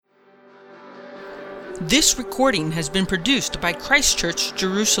This recording has been produced by Christ Church,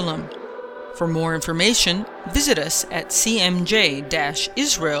 Jerusalem. For more information, visit us at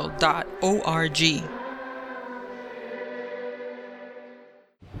cmj-israel.org.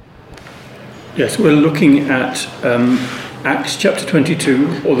 Yes, we're looking at Acts chapter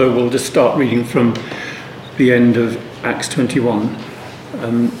 22, although we'll just start reading from the end of Acts 21.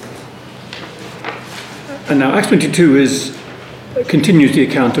 And now Acts 22 continues the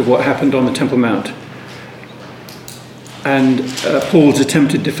account of what happened on the Temple Mount, and Paul's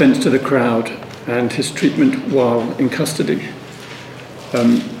attempted defense to the crowd and his treatment while in custody.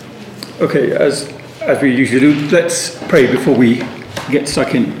 As we usually do, let's pray before we get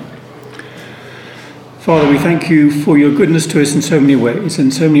stuck in. Father, we thank you for your goodness to us in so many ways, in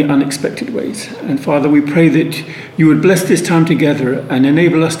so many unexpected ways. And Father, we pray that you would bless this time together and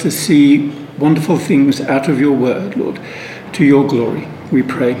enable us to see wonderful things out of your word, Lord, to your glory. We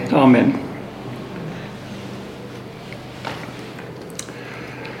pray. Amen.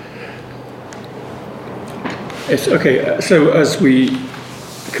 Yes, so as we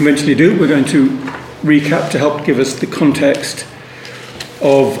conventionally do, we're going to recap to help give us the context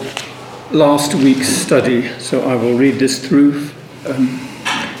of last week's study. So I will read this through.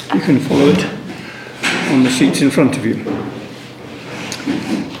 You can follow it on the sheets in front of you.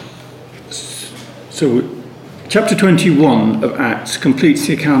 So chapter 21 of Acts completes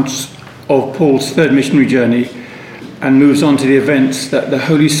the accounts of Paul's third missionary journey and moves on to the events that the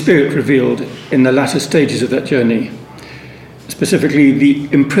Holy Spirit revealed in the latter stages of that journey, specifically the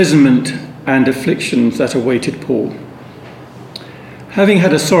imprisonment and afflictions that awaited Paul. Having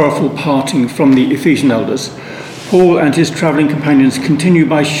had a sorrowful parting from the Ephesian elders, Paul and his travelling companions continue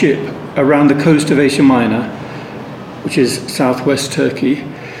by ship around the coast of Asia Minor, which is southwest Turkey,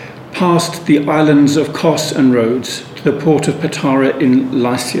 past the islands of Kos and Rhodes to the port of Patara in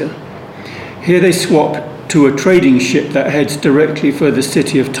Lycia. Here they swap to a trading ship that heads directly for the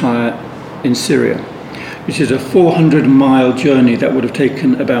city of Tyre in Syria, which is a 400-mile journey that would have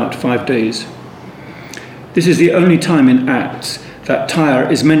taken about 5 days. This is the only time in Acts that Tyre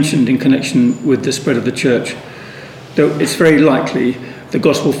is mentioned in connection with the spread of the church, though it's very likely the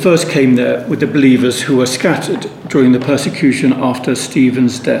gospel first came there with the believers who were scattered during the persecution after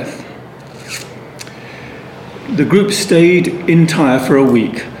Stephen's death. The group stayed in Tyre for a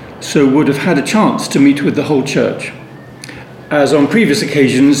week, so would have had a chance to meet with the whole church. As on previous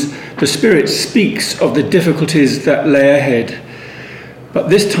occasions, the Spirit speaks of the difficulties that lay ahead, but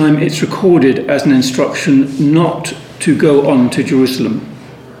this time it's recorded as an instruction not to go on to Jerusalem.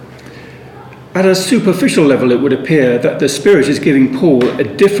 At a superficial level, it would appear that the Spirit is giving Paul a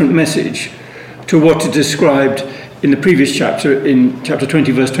different message to what is described in the previous chapter, in chapter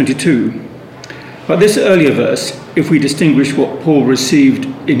 20, verse 22. But this earlier verse, if we distinguish what Paul received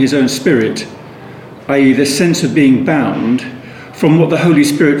in his own spirit, i.e. the sense of being bound, from what the Holy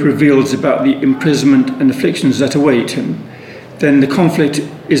Spirit reveals about the imprisonment and afflictions that await him, then the conflict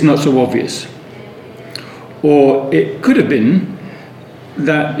is not so obvious. Or it could have been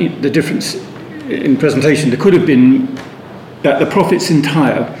that the difference in presentation, there could have been that the prophets in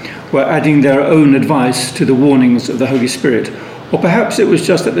Tyre were adding their own advice to the warnings of the Holy Spirit. Or perhaps it was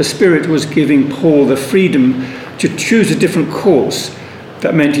just that the Spirit was giving Paul the freedom to choose a different course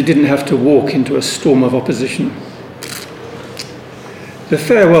that meant he didn't have to walk into a storm of opposition. The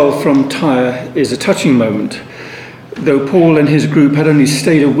farewell from Tyre is a touching moment. Though Paul and his group had only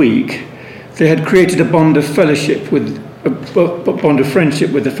stayed a week, they had created a bond of friendship with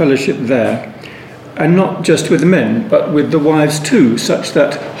the fellowship there, and not just with the men, but with the wives too, such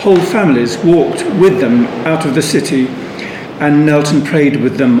that whole families walked with them out of the city and knelt and prayed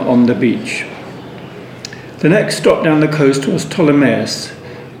with them on the beach. The next stop down the coast was Ptolemais,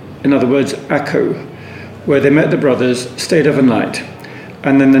 in other words, Acco, where they met the brothers, stayed overnight,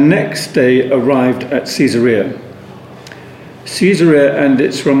 and then the next day arrived at Caesarea. Caesarea and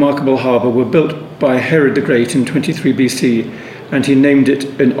its remarkable harbour were built by Herod the Great in 23 BC, and he named it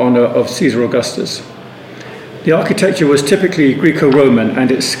in honour of Caesar Augustus. The architecture was typically Greco-Roman, and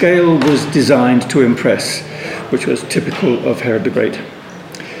its scale was designed to impress, which was typical of Herod the Great.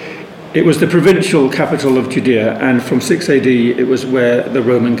 It was the provincial capital of Judea, and from 6 AD it was where the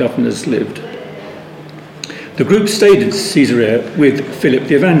Roman governors lived. The group stayed at Caesarea with Philip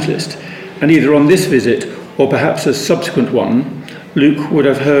the Evangelist, and either on this visit or perhaps a subsequent one, Luke would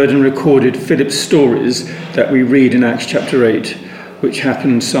have heard and recorded Philip's stories that we read in Acts chapter 8, which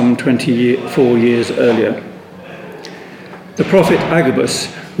happened some 24 years earlier. The prophet Agabus,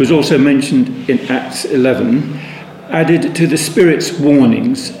 who is also mentioned in Acts 11, added to the Spirit's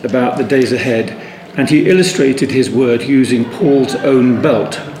warnings about the days ahead, and he illustrated his word using Paul's own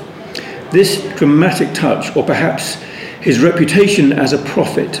belt. This dramatic touch, or perhaps his reputation as a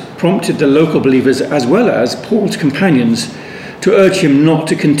prophet, prompted the local believers as well as Paul's companions to urge him not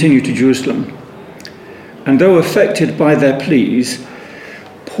to continue to Jerusalem. And though affected by their pleas,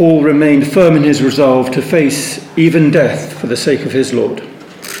 Paul remained firm in his resolve to face even death for the sake of his Lord.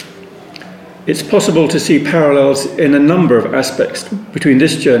 It's possible to see parallels in a number of aspects between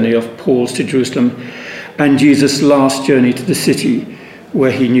this journey of Paul's to Jerusalem and Jesus' last journey to the city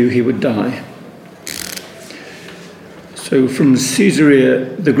where he knew he would die. So from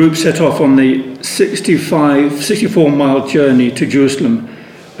Caesarea, the group set off on the 64-mile journey to Jerusalem,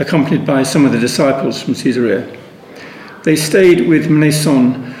 accompanied by some of the disciples from Caesarea. They stayed with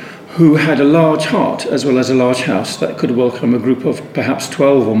Mnason, who had a large heart as well as a large house that could welcome a group of perhaps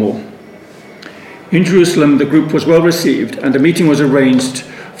 12 or more. In Jerusalem, the group was well received, and a meeting was arranged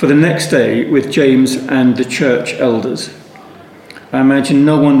for the next day with James and the church elders. I imagine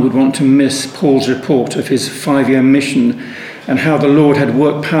no one would want to miss Paul's report of his 5-year mission and how the Lord had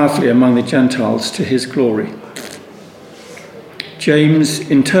worked powerfully among the Gentiles to his glory. James,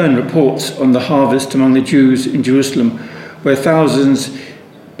 in turn, reports on the harvest among the Jews in Jerusalem, where thousands,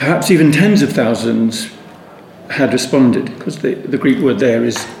 perhaps even tens of thousands, had responded, because the Greek word there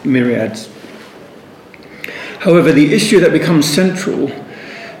is myriads. However, the issue that becomes central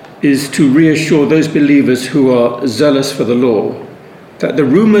is to reassure those believers who are zealous for the law that the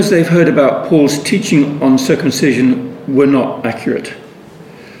rumours they've heard about Paul's teaching on circumcision were not accurate.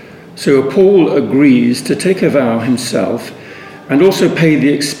 So Paul agrees to take a vow himself and also pay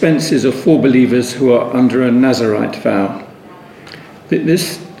the expenses of 4 believers who are under a Nazirite vow.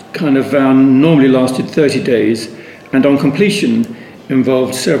 This kind of vow normally lasted 30 days and on completion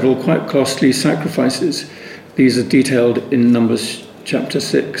involved several quite costly sacrifices. These are detailed in Numbers chapter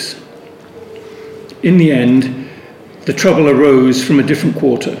 6. In the end, the trouble arose from a different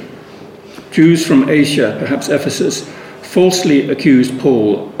quarter. Jews from Asia, perhaps Ephesus, falsely accused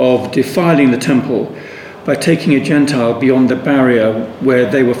Paul of defiling the temple by taking a Gentile beyond the barrier where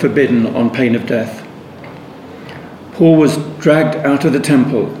they were forbidden on pain of death. Paul was dragged out of the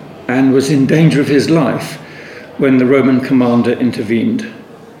temple and was in danger of his life when the Roman commander intervened.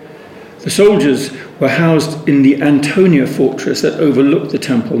 The soldiers were housed in the Antonia fortress that overlooked the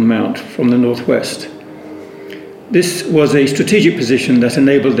Temple Mount from the northwest. This was a strategic position that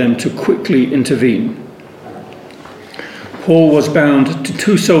enabled them to quickly intervene. Paul was bound to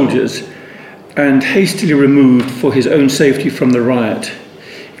 2 soldiers and hastily removed for his own safety from the riot.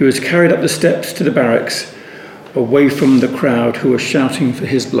 He was carried up the steps to the barracks, away from the crowd who were shouting for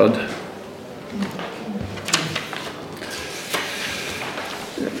his blood.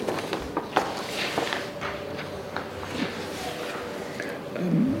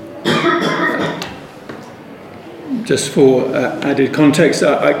 Just for added context,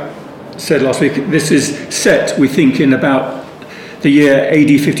 I said last week, this is set, we think, in about the year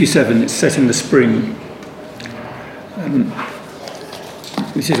AD 57. It's set in the spring.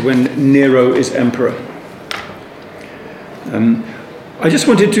 This is when Nero is emperor. I just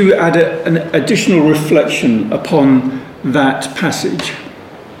wanted to add an additional reflection upon that passage,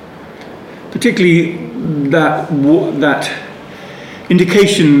 particularly that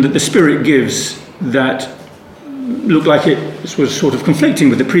indication that the Spirit gives that looked like it was sort of conflicting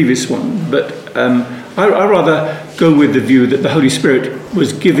with the previous one, but I rather go with the view that the Holy Spirit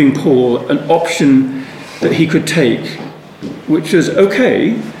was giving Paul an option that he could take, which was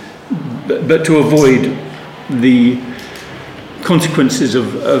okay, but to avoid the consequences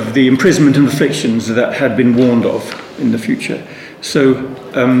of the imprisonment and afflictions that had been warned of in the future. So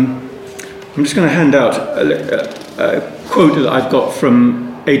I'm just going to hand out a quote that I've got from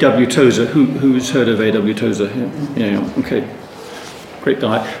A.W. Tozer. Who's heard of A.W. Tozer? Yeah, okay. Great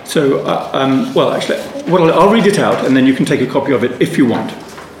guy. So, I'll read it out and then you can take a copy of it if you want.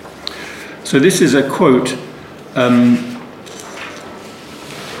 So this is a quote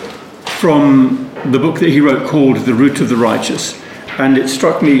from the book that he wrote called The Root of the Righteous. And it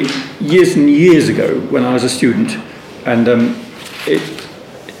struck me years and years ago when I was a student. And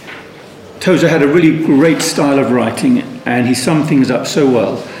Tozer had a really great style of writing, and he summed things up so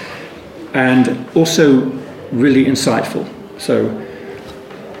well, and also really insightful. So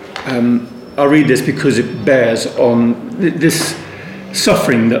I'll read this because it bears on this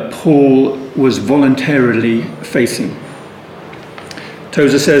suffering that Paul was voluntarily facing.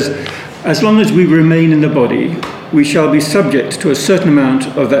 Tozer says, "As long as we remain in the body, we shall be subject to a certain amount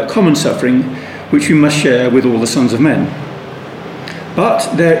of that common suffering which we must share with all the sons of men.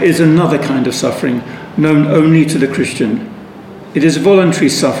 But there is another kind of suffering known only to the Christian. It is voluntary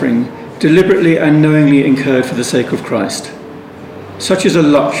suffering, deliberately and knowingly incurred for the sake of Christ. Such is a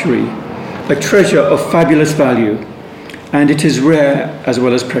luxury a treasure of fabulous value, and it is rare as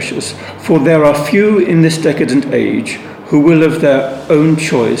well as precious, for there are few in this decadent age who will of their own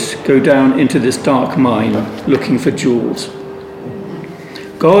choice go down into this dark mine looking for jewels.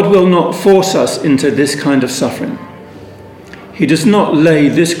 God will not force us into this kind of suffering. He does not lay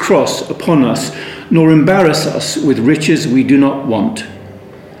this cross upon us, nor embarrass us with riches we do not want.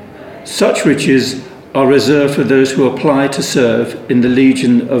 Such riches are reserved for those who apply to serve in the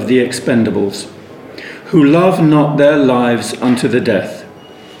legion of the expendables, who love not their lives unto the death,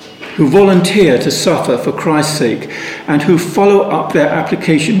 who volunteer to suffer for Christ's sake, and who follow up their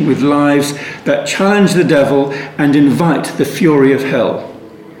application with lives that challenge the devil and invite the fury of hell.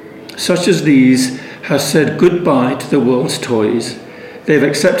 Such as these have said goodbye to the world's toys. They've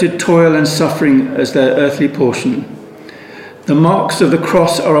accepted toil and suffering as their earthly portion. The marks of the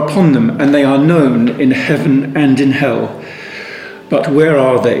cross are upon them, and they are known in heaven and in hell. But where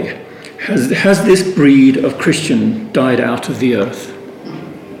are they? Has this breed of Christian died out of the earth?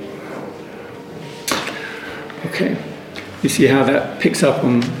 Okay, you see how that picks up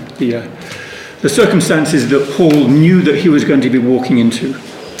on the circumstances that Paul knew that he was going to be walking into.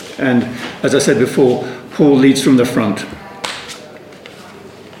 And as I said before, Paul leads from the front.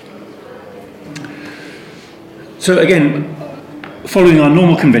 So again, following our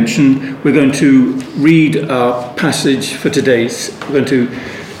normal convention, we're going to read our passage for today's. We're going to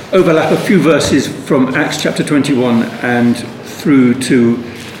overlap a few verses from Acts chapter 21 and through to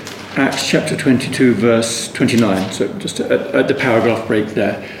Acts chapter 22, verse 29. So just at the paragraph break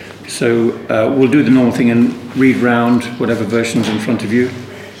there. So we'll do the normal thing and read round whatever version's in front of you.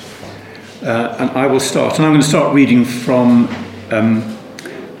 And I will start. And I'm going to start reading from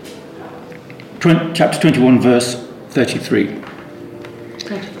chapter 21, verse 33.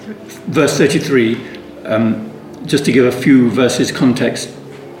 Verse 33, just to give a few verses context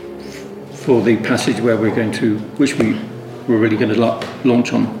for the passage where which we were really going to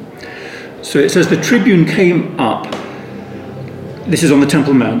launch on. So it says, the tribune came up, this is on the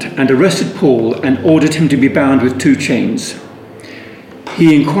Temple Mount, and arrested Paul and ordered him to be bound with 2 chains.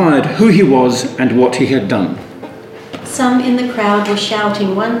 He inquired who he was and what he had done. Some in the crowd were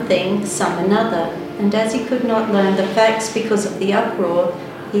shouting one thing, some another, and as he could not learn the facts because of the uproar,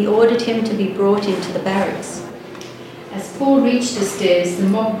 he ordered him to be brought into the barracks. As Paul reached the stairs, the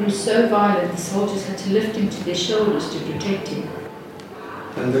mob grew so violent the soldiers had to lift him to their shoulders to protect him.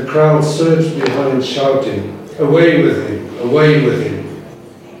 And the crowd surged behind, shouting, "Away with him! Away with him!"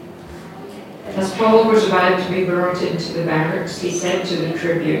 As Paul was about to be brought into the barracks, he said to the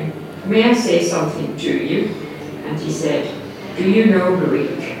tribune, "May I say something to you?" And he said, "Do you know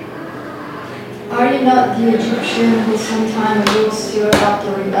Greek?" Are you not the Egyptian who some time ago stirred up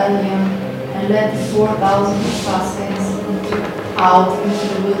the rebellion and led the 4,000 assassins out into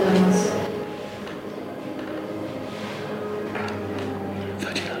the wilderness?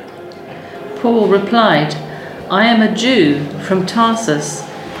 Paul replied, "I am a Jew from Tarsus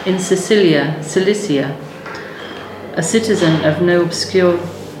in Cilicia, a citizen of no obscure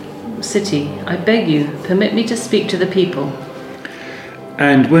city. I beg you, permit me to speak to the people."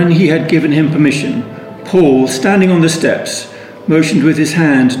 And when he had given him permission, Paul, standing on the steps, motioned with his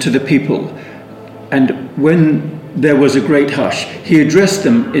hand to the people. And when there was a great hush, he addressed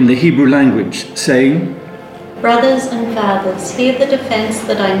them in the Hebrew language, saying, Brothers and fathers, hear the defense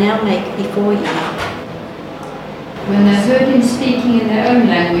that I now make before you. When they heard him speaking in their own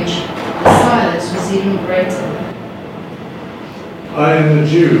language, the silence was even greater. "I am a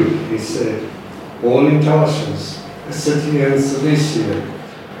Jew," he said, "born in Tarsus, a city in Cilicia,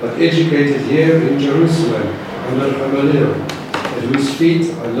 but educated here in Jerusalem under Gamaliel, at whose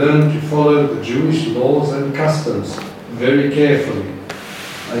feet I learned to follow the Jewish laws and customs very carefully.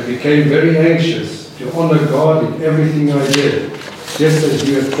 I became very anxious to honor God in everything I did, just as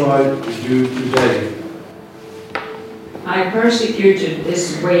you have tried to do today. I persecuted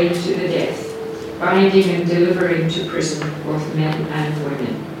this way to the death, binding and delivering to prison both men and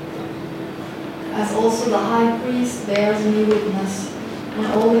women. As also the high priest bears me witness, and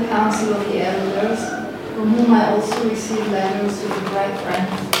all the council of the elders, from whom I also received letters with a great friend,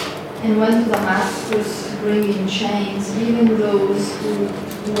 and went to Damascus to bring in chains even those who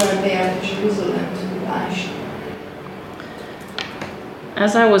were there in Jerusalem to be punished.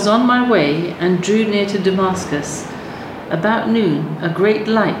 As I was on my way and drew near to Damascus, about noon a great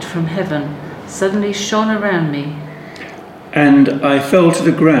light from heaven suddenly shone around me. And I fell to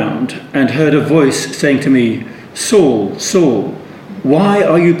the ground and heard a voice saying to me, Saul, Saul, why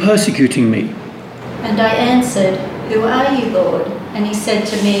are you persecuting me? And I answered, Who are you, Lord? And he said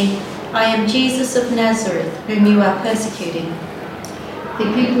to me, I am Jesus of Nazareth, whom you are persecuting.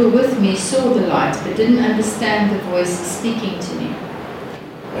 The people with me saw the light, but didn't understand the voice speaking to me.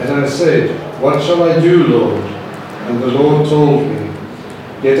 And I said, What shall I do, Lord? And the Lord told me,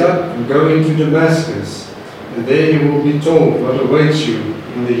 Get up and go into Damascus, and there you will be told what awaits you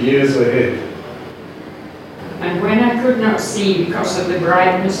in the years ahead. And when I could not see because of the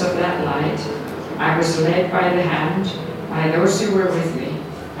brightness of that light, I was led by the hand by those who were with me,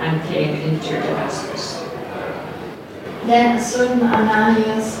 and came into Damascus. Then a certain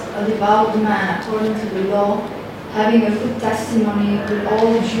Ananias, a devout man according to the law, having a good testimony with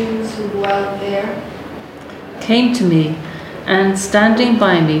all the Jews who dwelt there, came to me, and standing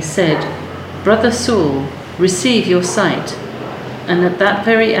by me said, Brother Saul, receive your sight. And at that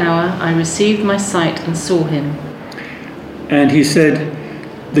very hour I received my sight and saw him. And he said,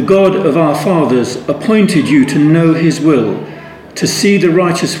 The God of our fathers appointed you to know his will, to see the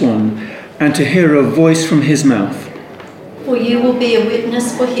righteous one, and to hear a voice from his mouth. For you will be a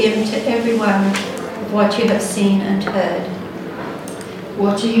witness for him to everyone of what you have seen and heard.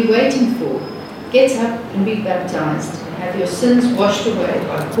 What are you waiting for? Get up and be baptized, and have your sins washed away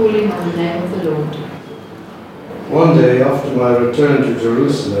by calling on the name of the Lord. One day after my return to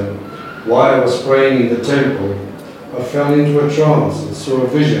Jerusalem, while I was praying in the temple, I fell into a trance and saw a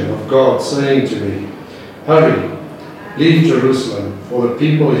vision of God saying to me, Hurry, leave Jerusalem, for the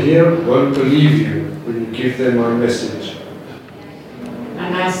people here won't believe you when you give them my message.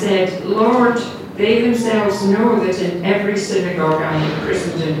 And I said, Lord, they themselves know that in every synagogue I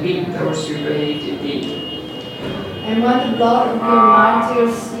imprisoned and beat those who believed in thee. and when the blood of your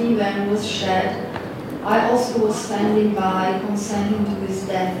martyr Stephen was shed, I also was standing by, consenting to his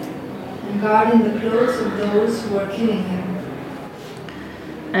death, and guarding the clothes of those who were killing him.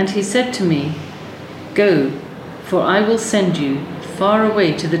 And he said to me, Go, for I will send you far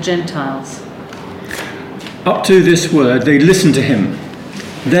away to the Gentiles. Up to this word they listened to him.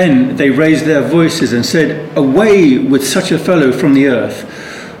 Then they raised their voices and said, Away with such a fellow from the earth,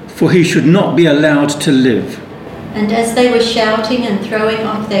 for he should not be allowed to live. And as they were shouting and throwing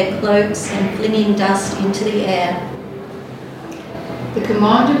off their cloaks and flinging dust into the air, The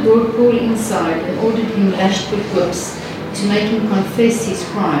commander brought Paul inside and ordered him lashed with whips to make him confess his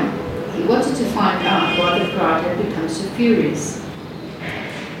crime. He wanted to find out why the crowd had become so furious.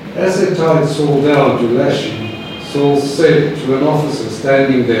 As they tied Saul down to lash him, Saul said to an officer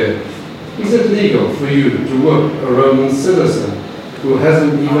standing there, Is it legal for you to whip a Roman citizen who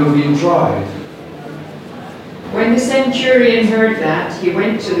hasn't even been tried? When the centurion heard that, he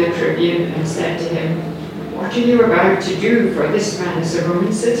went to the tribune and said to him, What are you about to do, for this man is a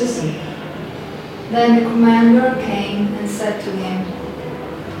Roman citizen? Then the commander came and said to him,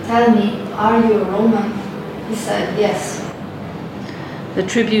 Tell me, are you a Roman? He said, Yes. The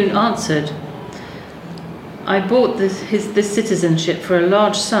tribune answered, I bought this citizenship for a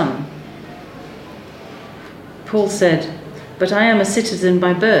large sum. Paul said, But I am a citizen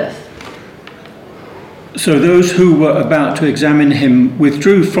by birth. So those who were about to examine him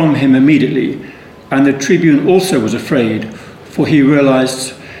withdrew from him immediately, and the tribune also was afraid, for he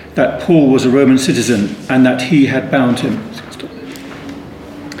realized that Paul was a Roman citizen and that he had bound him.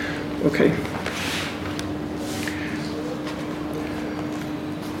 Okay.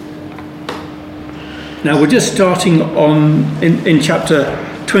 Now we're just starting in chapter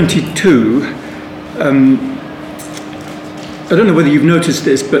 22. I don't know whether you've noticed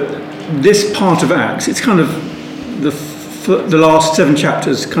this, but this part of Acts, it's kind of the last 7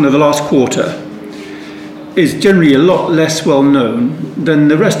 chapters, kind of the last quarter, is generally a lot less well known than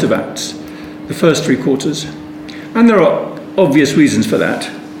the rest of Acts, the first 3 quarters. And there are obvious reasons for that.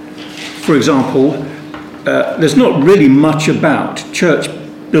 For example, there's not really much about church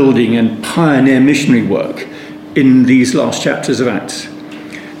building and pioneer missionary work in these last chapters of Acts.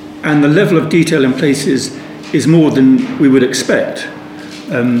 And the level of detail in places is more than we would expect.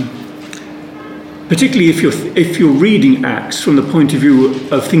 Particularly if you're reading Acts from the point of view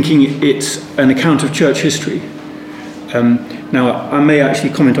of thinking it's an account of church history. Now, I may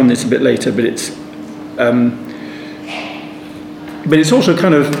actually comment on this a bit later, but it's also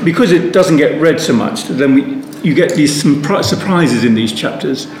kind of, because it doesn't get read so much, then you get these surprises in these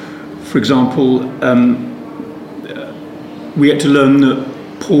chapters. For example, we get to learn that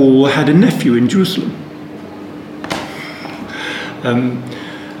Paul had a nephew in Jerusalem.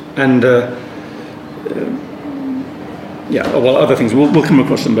 Other things. We'll come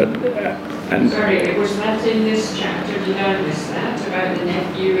across them, but... Sorry, was that in this chapter? Did I miss that, about the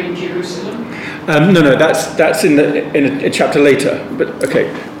nephew in Jerusalem? No, that's in a chapter later. But okay,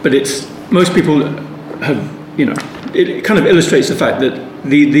 but it's most people have, it kind of illustrates the fact that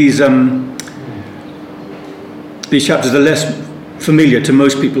these chapters are less familiar to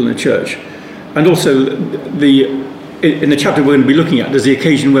most people in the church. And also, in the chapter we're going to be looking at, there's the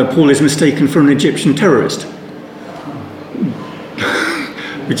occasion where Paul is mistaken for an Egyptian terrorist,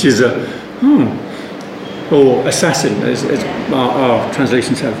 which is or assassin, as our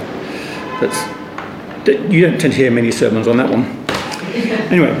translations have. You don't tend to hear many sermons on that one.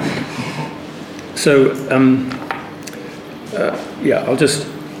 Anyway, so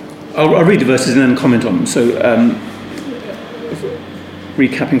I'll read the verses and then comment on them. So,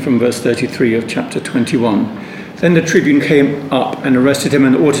 recapping from verse 33 of chapter 21. Then the tribune came up and arrested him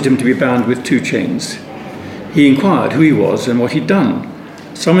and ordered him to be bound with 2 chains. He inquired who he was and what he'd done.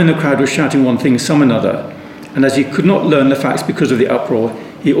 Some in the crowd were shouting one thing, some another, and as he could not learn the facts because of the uproar,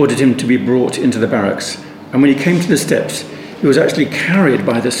 he ordered him to be brought into the barracks. And when he came to the steps, he was actually carried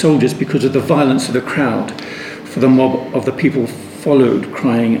by the soldiers because of the violence of the crowd, for the mob of the people followed,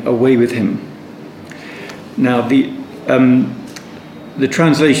 crying, "Away with him." Now, the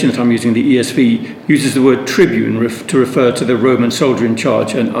translation that I'm using, the ESV, uses the word tribune to refer to the Roman soldier in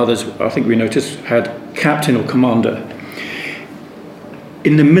charge, and others, I think we noticed, had captain or commander.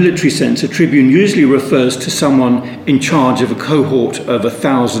 In the military sense, a tribune usually refers to someone in charge of a cohort of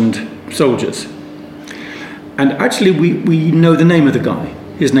 1,000 soldiers. And actually, we know the name of the guy.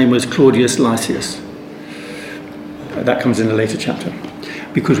 His name was Claudius Lysias. That comes in a later chapter,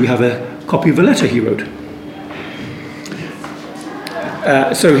 because we have a copy of a letter he wrote.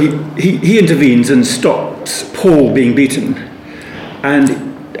 So he intervenes and stops Paul being beaten, and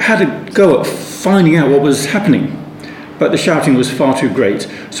had a go at finding out what was happening. But the shouting was far too great.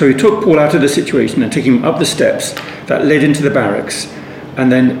 So he took Paul out of the situation and took him up the steps that led into the barracks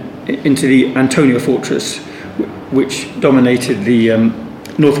and then into the Antonia fortress, which dominated the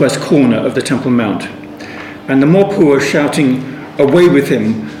northwest corner of the Temple Mount. And the mob who were shouting "Away with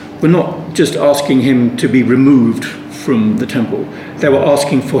him" were not just asking him to be removed from the temple. They were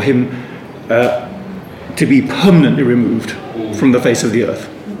asking for him to be permanently removed from the face of the earth.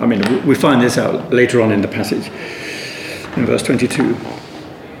 I mean, we find this out later on in the passage, in verse 22.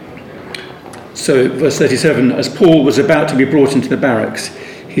 So, verse 37, as Paul was about to be brought into the barracks,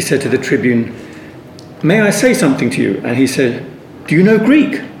 he said to the tribune, "May I say something to you?" And he said, "Do you know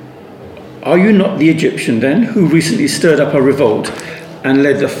Greek? Are you not the Egyptian then, who recently stirred up a revolt and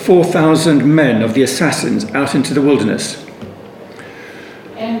led the 4,000 men of the assassins out into the wilderness?"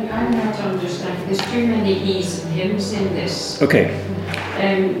 And I'm not understanding. There's too many he's and hims in this. Okay.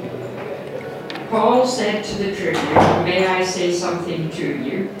 Paul said to the tribune, "May I say something to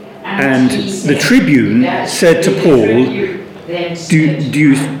you?" And he the tribune said to Paul,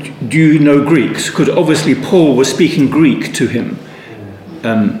 do you know Greek? Because obviously Paul was speaking Greek to him.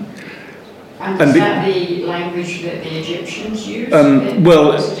 And is that the language that the Egyptians used?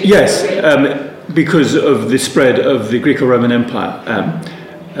 Well, yes, because of the spread of the Greco-Roman Empire.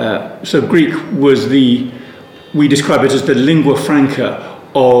 So Greek was we describe it as the lingua franca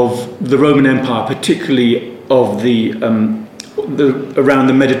of the Roman Empire, particularly of the around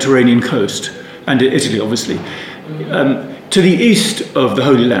the Mediterranean coast and Italy, obviously. To the east of the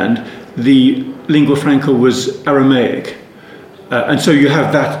Holy Land, the lingua franca was Aramaic. And so you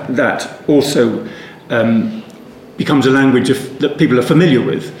have that also becomes a language that people are familiar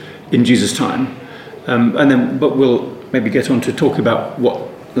with in Jesus' time. But we'll maybe get on to talk about what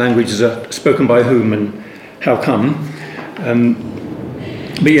languages are spoken by whom and how come.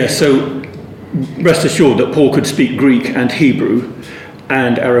 But yeah, so rest assured that Paul could speak Greek and Hebrew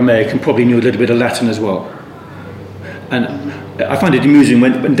and Aramaic, and probably knew a little bit of Latin as well. And I find it amusing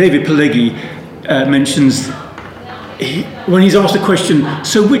when David Pileggi mentions, when he's asked the question,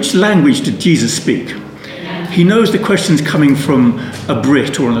 so which language did Jesus speak? He knows the question's coming from a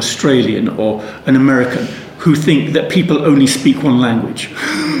Brit or an Australian or an American who think that people only speak one language.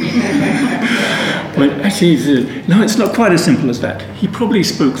 When actually, no, it's not quite as simple as that. He probably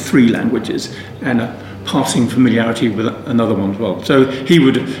spoke 3 languages and a passing familiarity with another one as well. So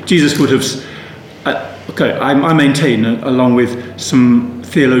Jesus would have, I maintain, along with some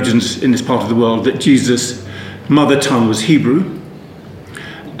theologians in this part of the world, that Jesus' mother tongue was Hebrew.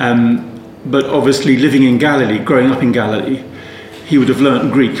 But obviously living in Galilee, growing up in Galilee, he would have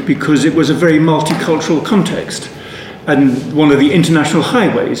learnt Greek because it was a very multicultural context. And one of the international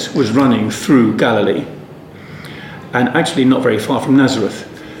highways was running through Galilee, and actually not very far from Nazareth.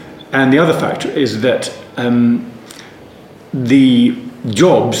 And the other factor is that the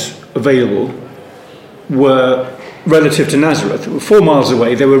jobs available were relative to Nazareth. 4 miles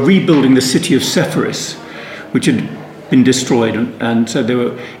away, they were rebuilding the city of Sepphoris, which had been destroyed, and so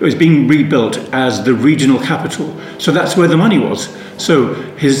it was being rebuilt as the regional capital. So that's where the money was. So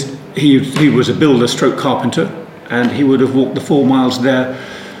he was a builder stroke carpenter, and he would have walked the 4 miles there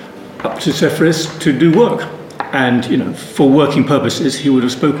up to Sepphoris to do work. And, for working purposes, he would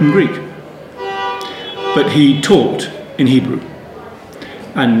have spoken Greek. But he taught in Hebrew.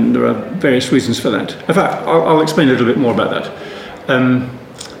 And there are various reasons for that. In fact, I'll explain a little bit more about that.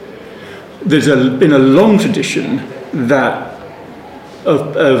 There's been a long tradition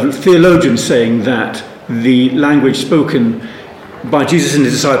of theologians saying that the language spoken by Jesus and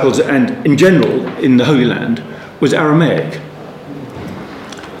his disciples, and in general in the Holy Land, was Aramaic.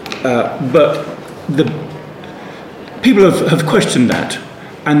 But the people have questioned that,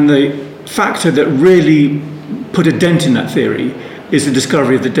 and the factor that really put a dent in that theory is the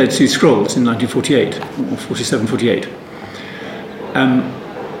discovery of the Dead Sea Scrolls in 1948, or 47, 48.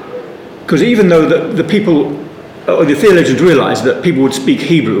 Because even though the people, or the theologians realized that people would speak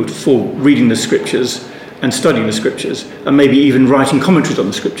Hebrew for reading the scriptures and studying the scriptures, and maybe even writing commentaries on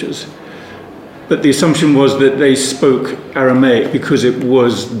the scriptures, but the assumption was that they spoke Aramaic because it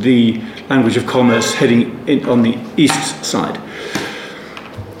was the language of commerce heading in on the east side.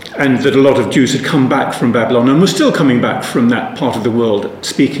 And that a lot of Jews had come back from Babylon and were still coming back from that part of the world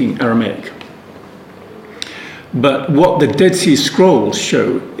speaking Aramaic. But what the Dead Sea Scrolls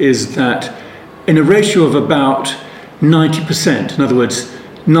show is that in a ratio of about 90%, in other words,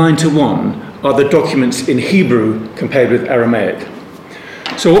 9-to-1, are the documents in Hebrew compared with Aramaic.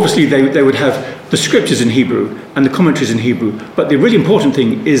 So obviously they would have the scriptures in Hebrew and the commentaries in Hebrew, but the really important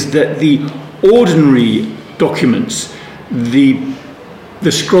thing is that the ordinary documents, the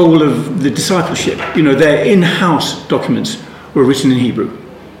scroll of the discipleship, their in-house documents were written in Hebrew.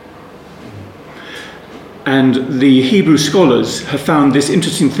 And the Hebrew scholars have found this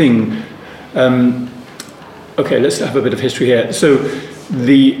interesting thing. Okay, let's have a bit of history here. So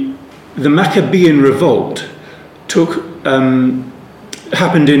the Maccabean revolt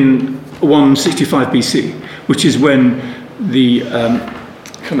happened in 165 BC, which is when the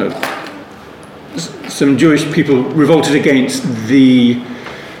some Jewish people revolted against the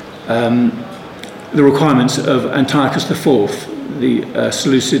requirements of Antiochus IV, the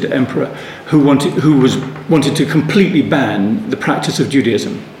Seleucid emperor, who wanted to completely ban the practice of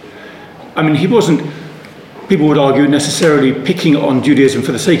Judaism. I mean, he wasn't, people would argue, necessarily picking on Judaism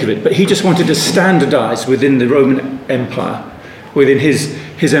for the sake of it, but he just wanted to standardize within the Roman Empire, within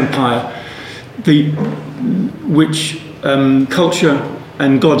his empire, which culture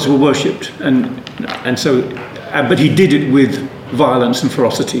and gods were worshipped, and so, but he did it with violence and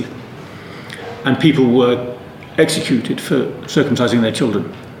ferocity, and people were executed for circumcising their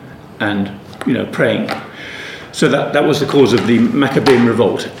children and praying. So that was the cause of the Maccabean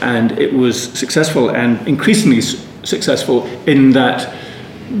revolt, and it was successful and increasingly successful in that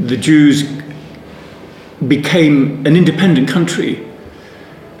the Jews became an independent country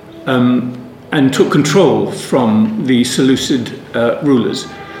and took control from the Seleucid rulers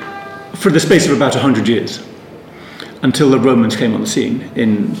for the space of about 100 years, until the Romans came on the scene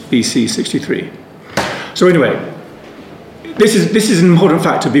in BC 63. So anyway, this is an important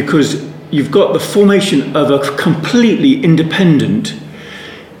factor because you've got the formation of a completely independent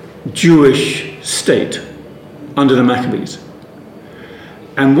Jewish state under the Maccabees.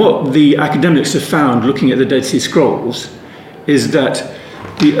 And what the academics have found looking at the Dead Sea Scrolls is that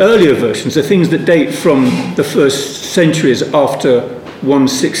the earlier versions, the things that date from the first centuries after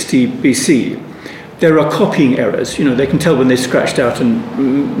 160 BC, there are copying errors. They can tell when they scratched out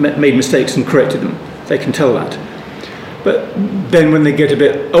and made mistakes and corrected them. They can tell that. But then when they get a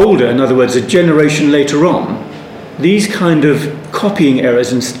bit older, in other words, a generation later on, these kind of copying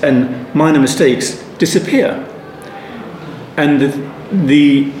errors and minor mistakes disappear. And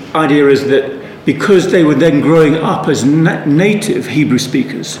the idea is that because they were then growing up as native Hebrew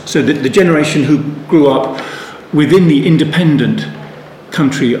speakers, so that the generation who grew up within the independent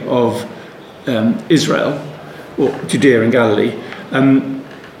country of Israel, or Judea and Galilee,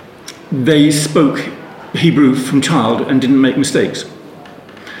 they spoke Hebrew from child and didn't make mistakes.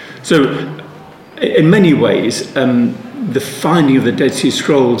 So in many ways, the finding of the Dead Sea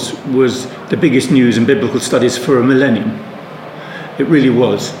Scrolls was the biggest news in biblical studies for a millennium. It really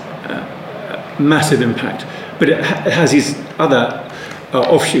was a massive impact, but it has these other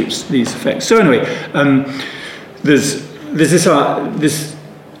offshoots, these effects. So anyway, there's this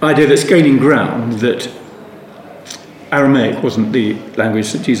idea that's gaining ground that Aramaic wasn't the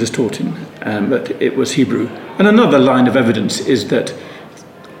language that Jesus taught in, but it was Hebrew. And another line of evidence is that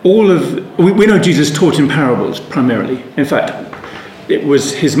we know Jesus taught in parables primarily. In fact, it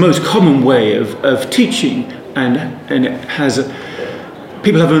was his most common way of teaching, and it has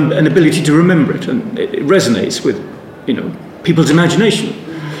people have an ability to remember it, and it resonates with people's imagination.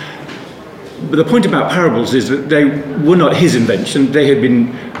 But the point about parables is that they were not his invention. They had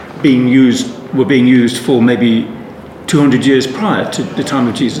been being used for maybe 200 years prior to the time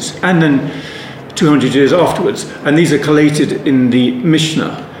of Jesus, and then 200 years afterwards. And these are collated in the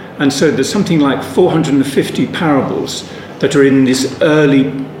Mishnah. And so there's something like 450 parables that are in this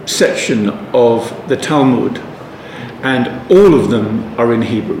early section of the Talmud, and all of them are in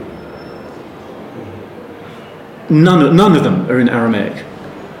Hebrew. None of them are in Aramaic.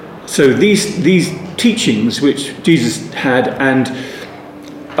 So these teachings which Jesus had and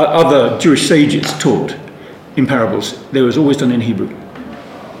other Jewish sages taught in parables, they was always done in Hebrew.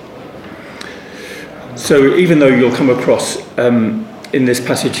 So even though you'll come across in this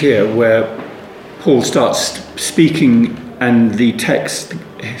passage here where Paul starts speaking and the text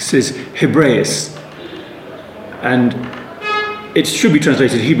says Hebraeus, and it should be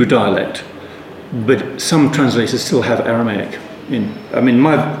translated Hebrew dialect, but some translators still have Aramaic in. I mean,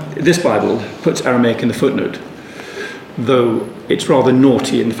 this Bible puts Aramaic in the footnote, though it's rather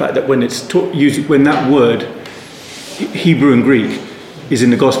naughty in the fact that when it's when that word Hebrew and Greek is in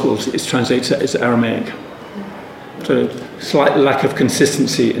the Gospels, it's translated as Aramaic. So slight lack of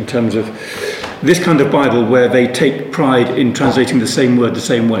consistency in terms of this kind of Bible where they take pride in translating the same word the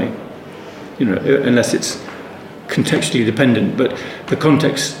same way, unless it's contextually dependent. But the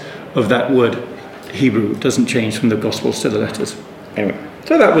context of that word Hebrew doesn't change from the Gospels to the letters. Anyway,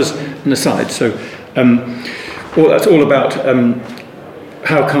 so that was an aside. So that's all about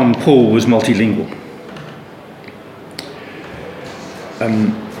how come Paul was multilingual.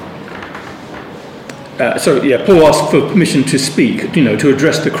 Paul asked for permission to speak, to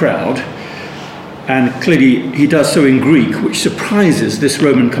address the crowd, and clearly he does so in Greek, which surprises this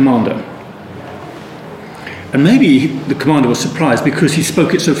Roman commander. And maybe the commander was surprised because he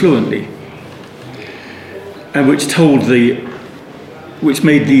spoke it so fluently, and which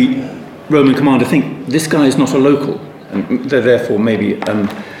made the Roman commander think this guy is not a local, and they're therefore maybe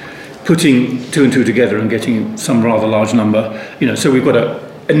putting two and two together and getting some rather large number. So we've got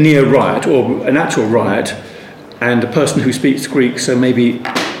a near riot or an actual riot, and a person who speaks Greek. So maybe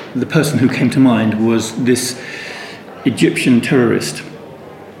the person who came to mind was this Egyptian terrorist.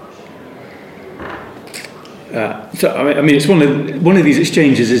 It's one of these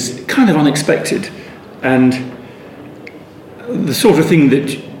exchanges is kind of unexpected, and the sort of thing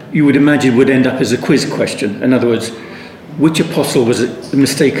that you would imagine would end up as a quiz question. In other words, which apostle was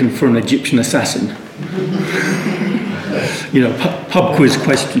mistaken for an Egyptian assassin? Pub quiz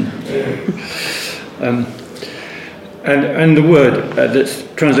question. And the word that's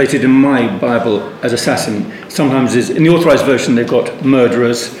translated in my Bible as assassin sometimes is, in the authorized version, they've got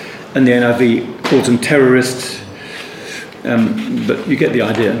murderers, and the NIV calls them terrorists, but you get the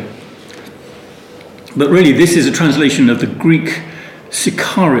idea. But really, this is a translation of the Greek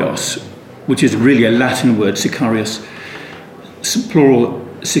Sicarios, which is really a Latin word, Sicarios, plural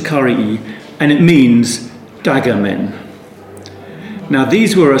Sicarii, and it means dagger men. Now,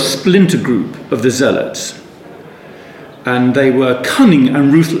 these were a splinter group of the Zealots, and they were cunning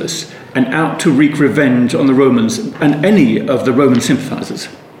and ruthless and out to wreak revenge on the Romans and any of the Roman sympathizers.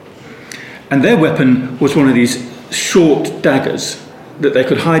 And their weapon was one of these short daggers that they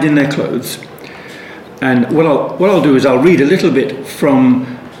could hide in their clothes. And what I'll do is I'll read a little bit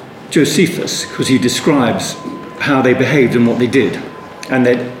from Josephus, because he describes how they behaved and what they did and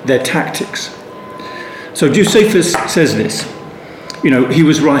their tactics. So Josephus says this. He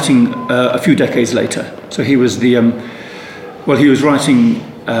was writing a few decades later. So he was he was writing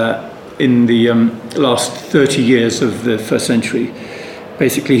in the last 30 years of the first century.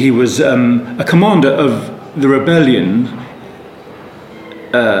 Basically, he was a commander of the rebellion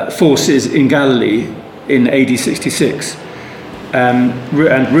forces in Galilee in AD 66, and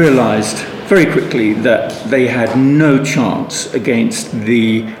realized very quickly that they had no chance against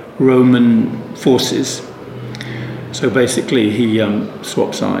the Roman forces. So basically he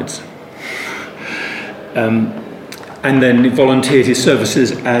swapped sides, and then volunteered his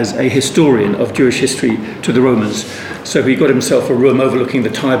services as a historian of Jewish history to the Romans. So he got himself a room overlooking the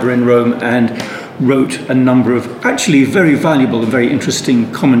Tiber in Rome and wrote a number of actually very valuable and very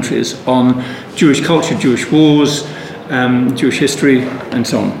interesting commentaries on Jewish culture, Jewish wars, Jewish history, and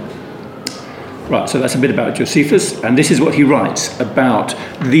so on. Right, so that's a bit about Josephus, and this is what he writes about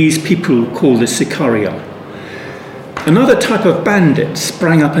these people called the Sicaria. Another type of bandit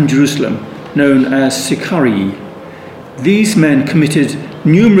sprang up in Jerusalem, known as Sicarii. These men committed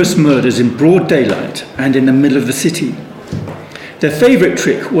numerous murders in broad daylight and in the middle of the city. Their favourite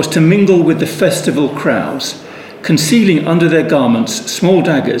trick was to mingle with the festival crowds, concealing under their garments small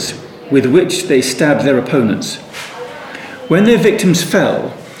daggers with which they stabbed their opponents. When their victims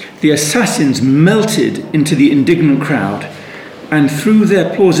fell, the assassins melted into the indignant crowd and through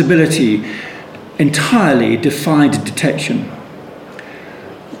their plausibility entirely defied detection.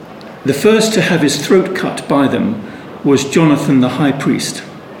 The first to have his throat cut by them was Jonathan the high priest,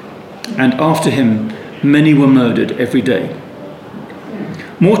 and after him many were murdered every day.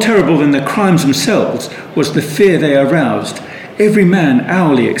 More terrible than their crimes themselves was the fear they aroused, every man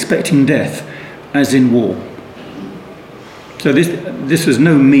hourly expecting death, as in war. So this was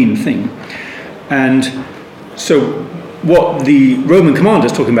no mean thing. And so what the Roman commander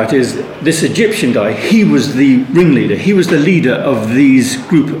is talking about is this Egyptian guy. He was the ringleader. He was the leader of these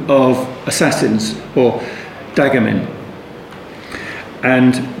group of assassins, or daggermen.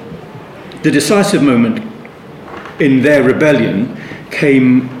 And the decisive moment in their rebellion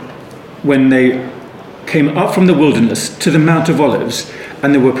came when they came up from the wilderness to the Mount of Olives,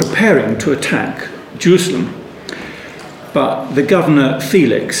 and they were preparing to attack Jerusalem. But the governor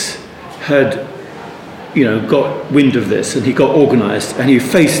Felix had got wind of this, and he got organized, and he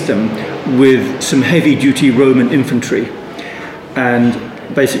faced them with some heavy-duty Roman infantry. And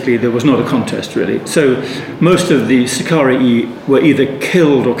basically there was not a contest, really. So most of the Sicarii were either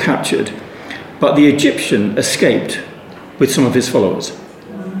killed or captured, but the Egyptian escaped with some of his followers.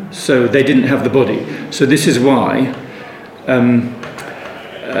 So they didn't have the body. So this is why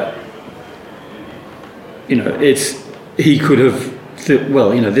he could have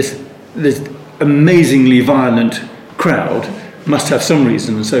this amazingly violent crowd must have some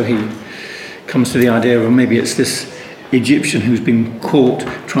reason, and so he comes to the idea of maybe it's this Egyptian who's been caught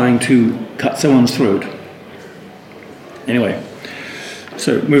trying to cut someone's throat. Anyway,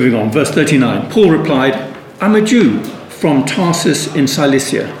 so moving on, verse 39. Paul replied, "I'm a Jew from Tarsus in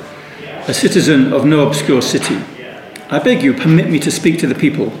Cilicia, a citizen of no obscure city. I beg you, permit me to speak to the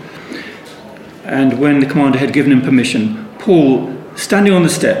people." And when the commander had given him permission, Paul, standing on the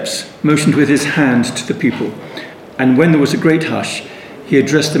steps, motioned with his hand to the people. And when there was a great hush, he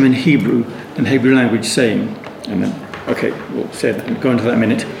addressed them in Hebrew, the Hebrew language, saying, and then, okay, we'll say that, go into that in a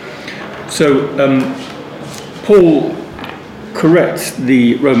minute. So Paul corrects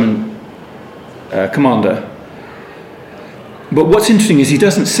the Roman commander. But what's interesting is he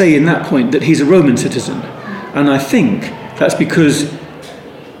doesn't say in that point that he's a Roman citizen. And I think that's because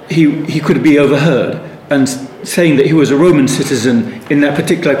he could be overheard, and saying that he was a Roman citizen in that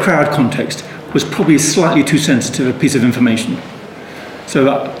particular crowd context was probably slightly too sensitive a piece of information.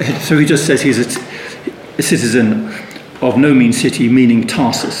 So he just says he's a citizen of no mean city, meaning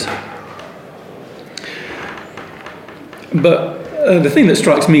Tarsus. But the thing that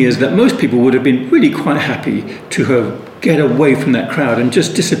strikes me is that most people would have been really quite happy to get away from that crowd and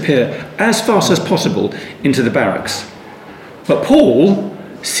just disappear as fast as possible into the barracks. But Paul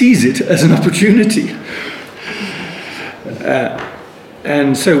sees it as an opportunity.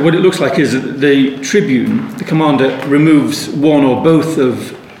 And so what it looks like is that the tribune, the commander, removes one or both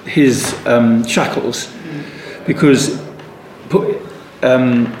of his shackles, because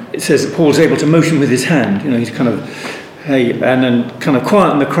it says that Paul's able to motion with his hand. He's kind of, hey, and then kind of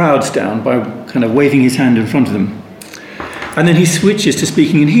quieten the crowds down by kind of waving his hand in front of them. And then he switches to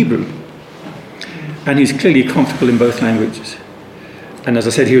speaking in Hebrew. And he's clearly comfortable in both languages. And as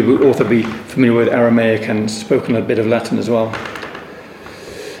I said, he would also be familiar with Aramaic and spoken a bit of Latin as well.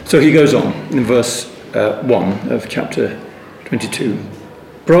 So he goes on in verse 1 of chapter 22.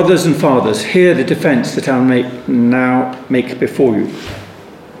 "Brothers and fathers, hear the defense that I now make before you."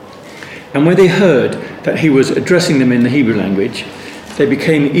 And when they heard that he was addressing them in the Hebrew language, they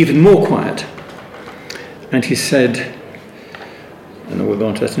became even more quiet. And he said, and we'll go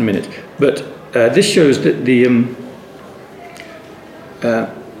on to that in a minute, but this shows that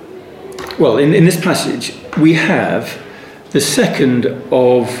in this passage, we have the second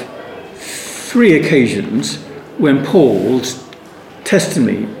of 3 occasions when Paul's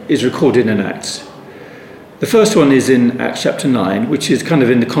testimony is recorded in Acts. The first one is in Acts chapter 9, which is kind of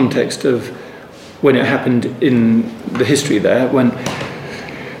in the context of when it happened in the history there, when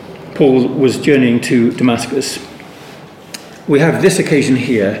Paul was journeying to Damascus. We have this occasion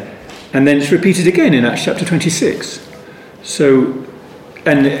here, and then it's repeated again in Acts chapter 26. So,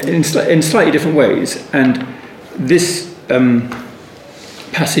 and in slightly different ways. And this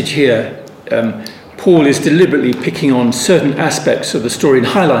passage here, Paul is deliberately picking on certain aspects of the story and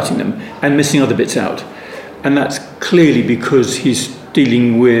highlighting them and missing other bits out. And that's clearly because he's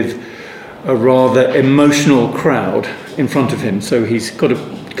dealing with a rather emotional crowd in front of him. So he's got to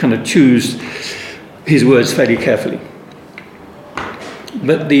kind of choose his words fairly carefully.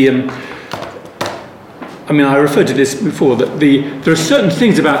 But I referred to this before, that there are certain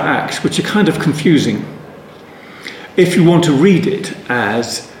things about Acts which are kind of confusing if you want to read it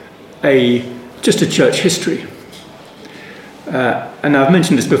as just a church history. And I've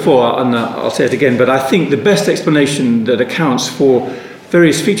mentioned this before, and I'll say it again, but I think the best explanation that accounts for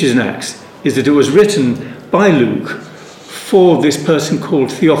various features in Acts is that it was written by Luke for this person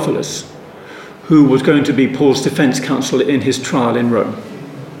called Theophilus, who was going to be Paul's defense counsel in his trial in Rome.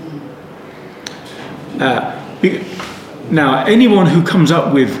 Now, anyone who comes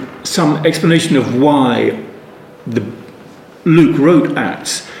up with some explanation of why Luke wrote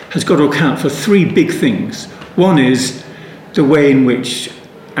Acts has got to account for three big things. One is the way in which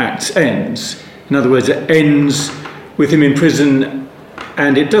Acts ends. In other words, it ends with him in prison,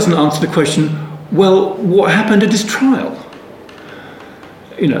 and it doesn't answer the question, well, what happened at his trial?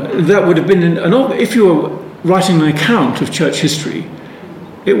 That would have been if you were writing an account of church history,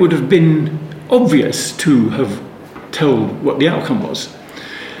 it would have been obvious to have told what the outcome was.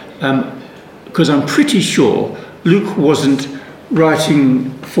 Because I'm pretty sure Luke wasn't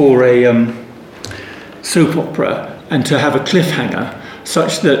writing for a soap opera and to have a cliffhanger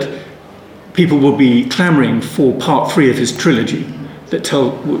such that people will be clamouring for part 3 of his trilogy that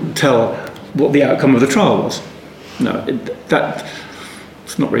would tell what the outcome of the trial was. No,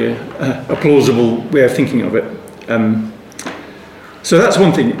 that's not really a plausible way of thinking of it. So that's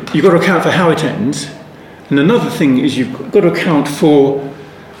one thing. You've got to account for how it ends. And another thing is you've got to account for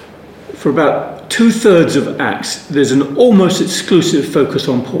about 2/3 of Acts, there's an almost exclusive focus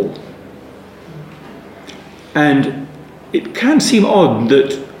on Paul. And it can seem odd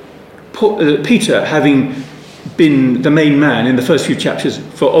that Peter, having been the main man in the first few chapters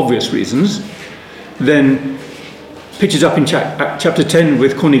for obvious reasons, then pitches up in chapter 10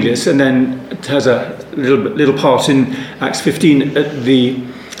 with Cornelius, and then has a little part in Acts 15 at the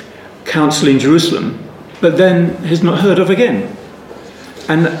council in Jerusalem, but then is not heard of again.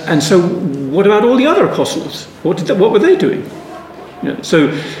 And so what about all the other apostles? What were they doing? So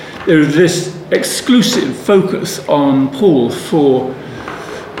there is this exclusive focus on Paul for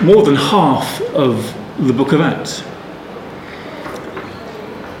more than half of the book of Acts.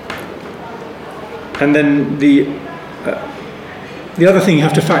 And then the other thing you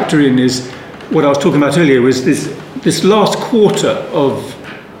have to factor in is what I was talking about earlier, was this last quarter of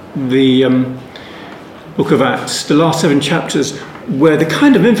the book of Acts, the last 7 chapters, where the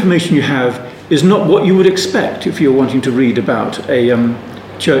kind of information you have is not what you would expect if you're wanting to read about a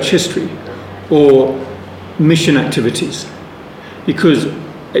church history or mission activities. Because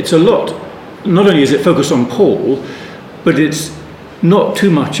it's a lot, not only is it focused on Paul, but it's not too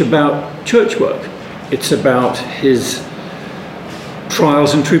much about church work. It's about his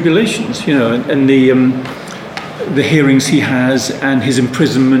trials and tribulations, and the hearings he has, and his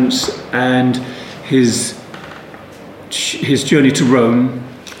imprisonments, and his journey to Rome,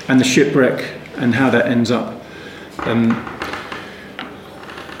 and the shipwreck, and how that ends up.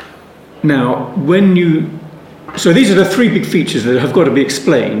 So these are the 3 big features that have got to be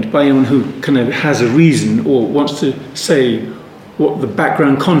explained by anyone who kind of has a reason or wants to say what the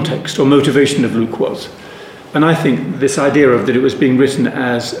background context or motivation of Luke was. And I think this idea of that it was being written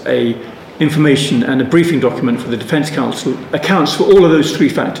as a information and a briefing document for the Defence Council accounts for all of those 3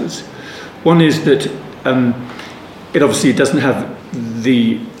 factors. One is that it obviously doesn't have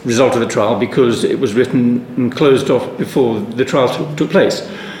the result of the trial because it was written and closed off before the trial took place.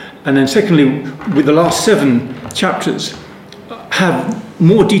 And then secondly, with the last 7 chapters, have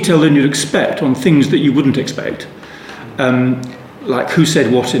more detail than you'd expect on things that you wouldn't expect, like who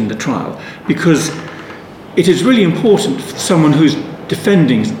said what in the trial. Because it is really important for someone who's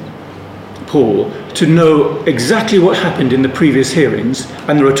defending Paul to know exactly what happened in the previous hearings,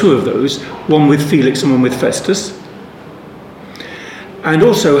 and there are 2 of those, one with Felix and one with Festus, and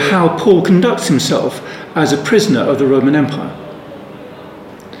also how Paul conducts himself as a prisoner of the Roman Empire.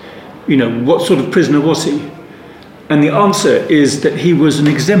 What sort of prisoner was he? And the answer is that he was an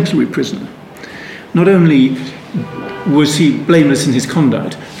exemplary prisoner. Not only was he blameless in his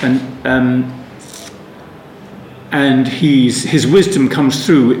conduct, and his wisdom comes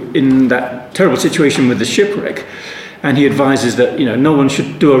through in that terrible situation with the shipwreck, and he advises that no one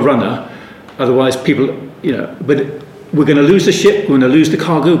should do a runner, otherwise people but we're going to lose the ship, we're going to lose the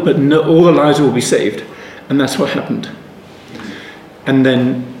cargo, but all the lives will be saved. And that's what happened. And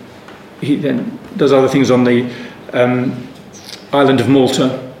then he then does other things on the island of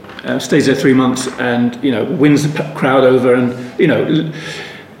Malta, stays there 3 months, and wins the crowd over, and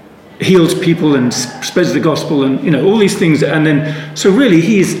heals people and spreads the gospel, and all these things. And then so really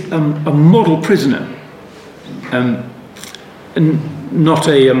he's a model prisoner, and not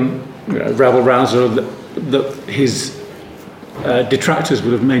a rabble rouser that his detractors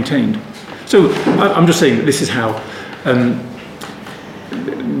would have maintained. So I'm just saying that this is how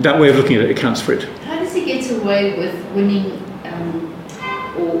that way of looking at it accounts for it. How does he get away with winning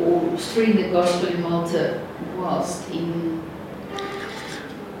or spreading the gospel in Malta whilst in?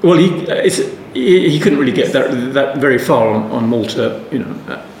 Well, he couldn't really get that very far on Malta, you know.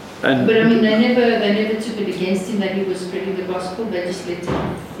 But I mean, they never took it against him that he was spreading the gospel. They just let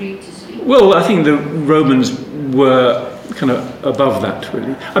him free to speak. Well, I think the Romans were kind of above that,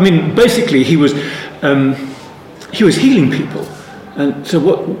 really. I mean, basically, he was healing people, and so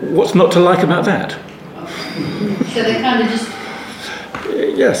what's not to like about that? So they kind of just.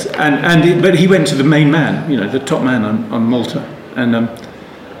 Yes, but he went to the main man, you know, the top man on Malta,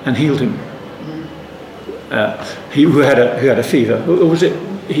 and healed him. Who had a fever, or was it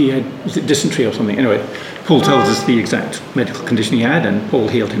dysentery or something? Anyway, Paul tells us the exact medical condition he had, and Paul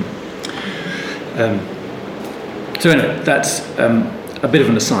healed him. So anyway, that's a bit of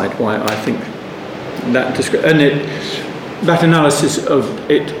an aside. Why I think that that analysis of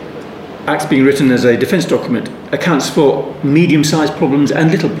it. Acts being written as a defence document accounts for medium-sized problems and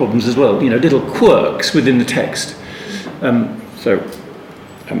little problems as well, you know, little quirks within the text. But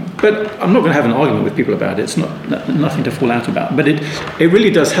I'm not going to have an argument with people about it. It's nothing to fall out about. But it really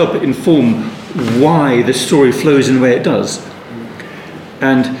does help inform why the story flows in the way it does.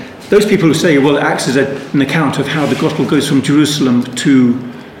 And those people who say, well, Acts is an account of how the gospel goes from Jerusalem to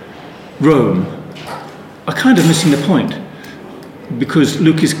Rome, are kind of missing the point. Because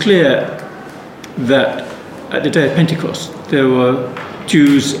Luke is clear that at the day of Pentecost there were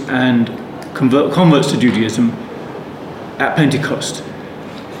Jews and converts to Judaism at Pentecost,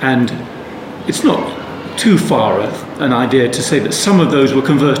 and it's not too far an idea to say that some of those were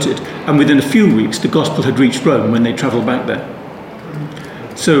converted, and within a few weeks the gospel had reached Rome when they travelled back there.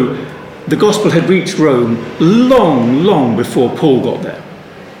 So the gospel had reached Rome long before Paul got there.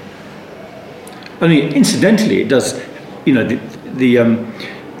 Only incidentally it does, you know, the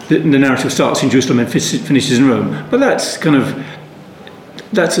narrative starts in Jerusalem and finishes in Rome, but that's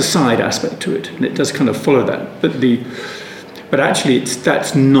a side aspect to it, and it does kind of follow that. But actually,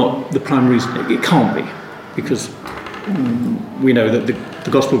 that's not the primary reason. It can't be, because we know that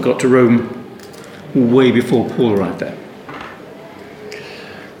the gospel got to Rome way before Paul arrived there.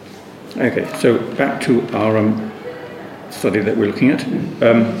 Okay, so back to our study that we're looking at.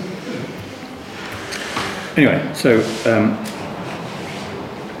 Anyway, so.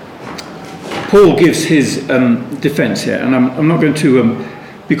 Paul gives his defence here, and I'm not going to,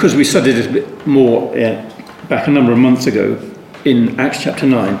 because we studied it a bit more back a number of months ago in Acts chapter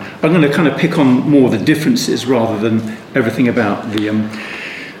 9, I'm going to kind of pick on more the differences rather than everything about the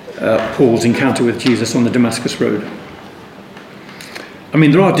Paul's encounter with Jesus on the Damascus Road. I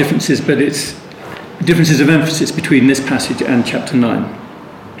mean, there are differences, but it's differences of emphasis between this passage and chapter 9.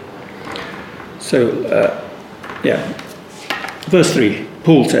 So, verse 3,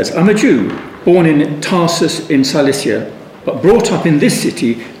 Paul says, I'm a Jew, born in Tarsus in Cilicia, but brought up in this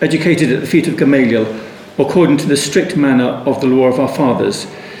city, educated at the feet of Gamaliel, according to the strict manner of the law of our fathers,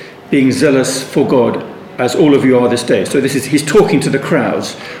 being zealous for God, as all of you are this day. So he's talking to the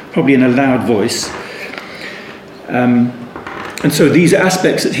crowds, probably in a loud voice. And so these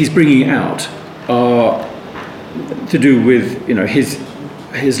aspects that he's bringing out are to do with, you know, his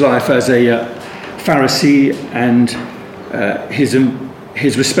life as a Pharisee and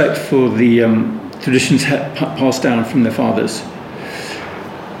his respect for the traditions passed down from their fathers.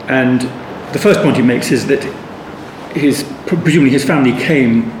 And the first point he makes is that presumably his family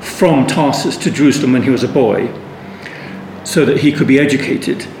came from Tarsus to Jerusalem when he was a boy, so that he could be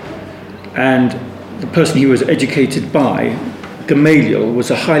educated. And the person he was educated by, Gamaliel, was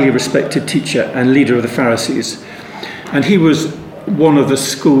a highly respected teacher and leader of the Pharisees. And he was one of the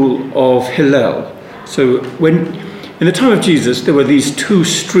school of Hillel. So in the time of Jesus, there were these two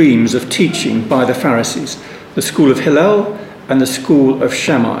streams of teaching by the Pharisees, the school of Hillel and the school of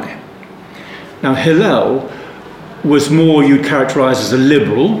Shammai. Now, Hillel was more you'd characterize as a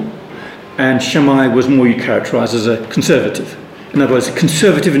liberal, and Shammai was more you'd characterize as a conservative. In other words, a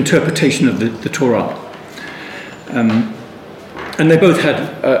conservative interpretation of the Torah. And they both had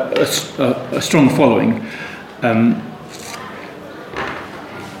a strong following.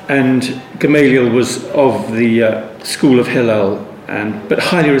 And Gamaliel was of the school of Hillel, but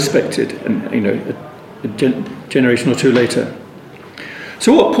highly respected, and you know, a generation or two later.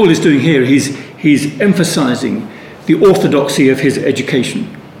 So what Paul is doing here, he's emphasising the orthodoxy of his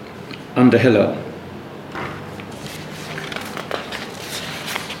education under Hillel.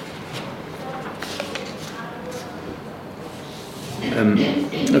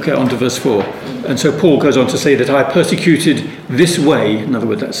 Okay, on to verse 4. And so Paul goes on to say that I persecuted this way. In other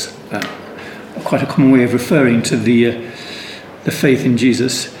words, that's quite a common way of referring to the the faith in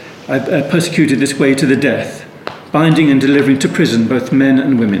Jesus. I persecuted this way to the death, binding and delivering to prison both men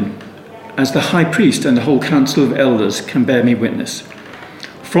and women, as the high priest and the whole council of elders can bear me witness.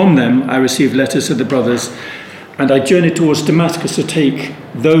 From them I received letters of the brothers, and I journeyed towards Damascus to take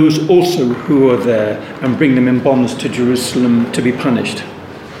those also who were there and bring them in bonds to Jerusalem to be punished.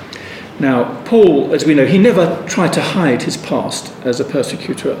 Now, Paul, as we know, he never tried to hide his past as a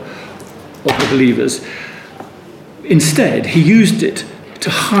persecutor of the believers. Instead, he used it to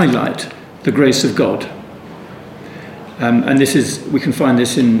highlight the grace of God. And we can find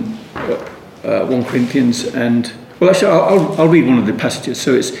this in 1 Corinthians and, well, actually, I'll read one of the passages.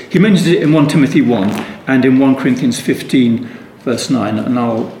 So he mentions it in 1 Timothy 1 and in 1 Corinthians 15, verse 9, and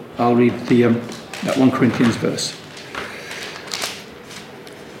I'll read that 1 Corinthians verse.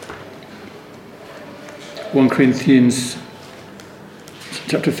 1 Corinthians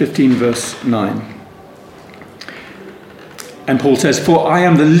chapter 15, verse 9. And Paul says, "For I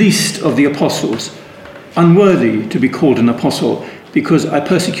am the least of the apostles, unworthy to be called an apostle, because I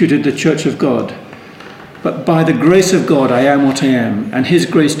persecuted the church of God. But by the grace of God I am what I am, and his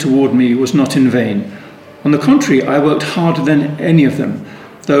grace toward me was not in vain. On the contrary, I worked harder than any of them,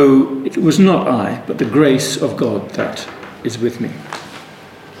 though it was not I, but the grace of God that is with me."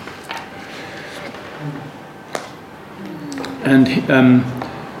 And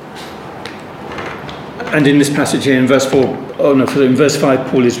in this passage here in verse 5,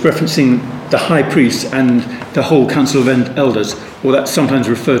 Paul is referencing the high priest and the whole council of elders, or that's sometimes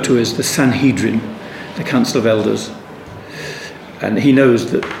referred to as the Sanhedrin, the council of elders. And he knows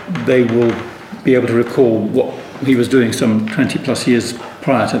that they will be able to recall what he was doing some 20 plus years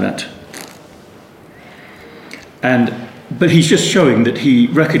prior to that. But he's just showing that he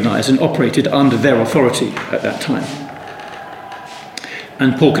recognized and operated under their authority at that time.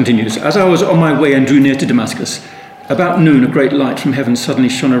 And Paul continues, "As I was on my way and drew near to Damascus, about noon a great light from heaven suddenly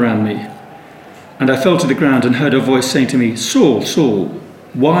shone around me. And I fell to the ground and heard a voice saying to me, 'Saul, Saul,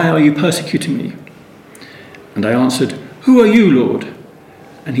 why are you persecuting me?' And I answered, 'Who are you, Lord?'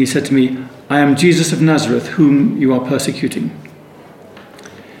 And he said to me, 'I am Jesus of Nazareth, whom you are persecuting.'"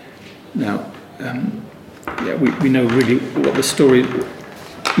 Now, we know really what the story,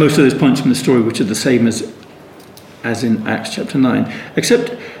 most of those points from the story, which are the same as in Acts chapter 9.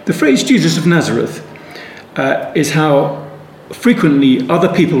 Except the phrase Jesus of Nazareth is how frequently other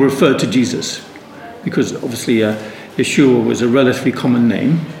people referred to Jesus. Because obviously Yeshua was a relatively common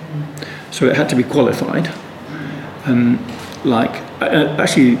name, so it had to be qualified.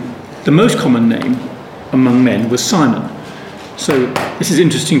 Actually, the most common name among men was Simon. So this is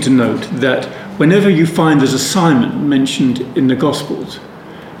interesting to note that whenever you find there's a Simon mentioned in the Gospels,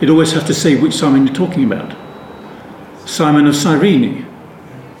 you'd always have to say which Simon you're talking about. Simon of Cyrene,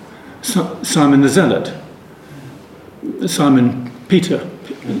 Simon the Zealot, Simon Peter,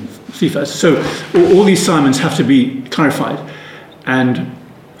 Cephas. So all these Simons have to be clarified. And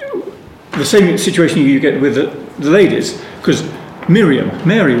the same situation you get with the ladies, because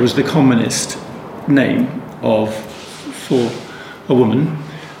Mary was the commonest name for a woman,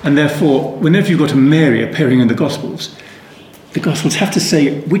 and therefore whenever you've got a Mary appearing in the Gospels have to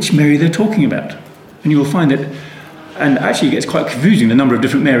say which Mary they're talking about. And you will find that, and actually it gets quite confusing, the number of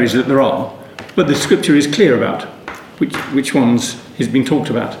different Marys that there are, but the scripture is clear about which ones is being talked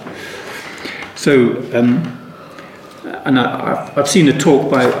about. So, and I've seen a talk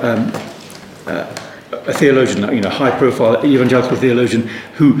by a theologian, high-profile evangelical theologian,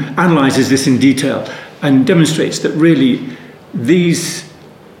 who analyses this in detail and demonstrates that really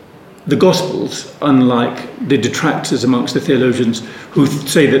the Gospels, unlike the detractors amongst the theologians who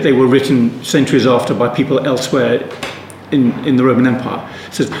say that they were written centuries after by people elsewhere in the Roman Empire,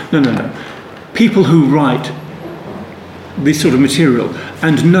 says no. People who write this sort of material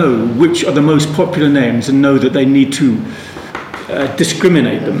and know which are the most popular names and know that they need to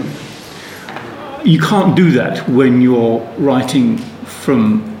discriminate them. You can't do that when you're writing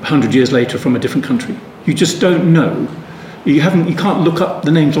from 100 years later from a different country. You just don't know. You can't look up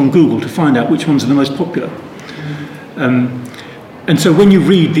the names on Google to find out which ones are the most popular. And so when you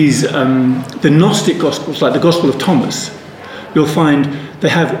read these, the Gnostic Gospels, like the Gospel of Thomas, you'll find they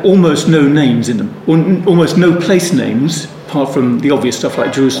have almost no names in them, or almost no place names, apart from the obvious stuff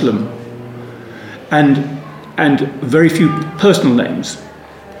like Jerusalem, and very few personal names.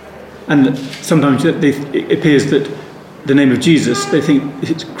 And sometimes it appears that the name of Jesus, they think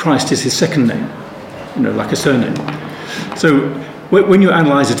Christ is his second name, like a surname. So when you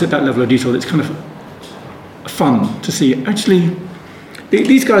analyse it at that level of detail, it's kind of fun to see, actually,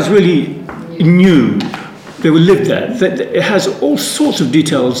 these guys really knew, they lived there. It has all sorts of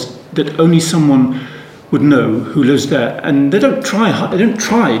details that only someone would know who lives there. And they don't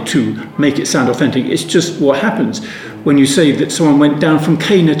try to make it sound authentic. It's just what happens when you say that someone went down from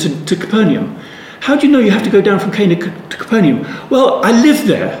Cana to Capernaum. How do you know you have to go down from Cana to Capernaum? Well, I live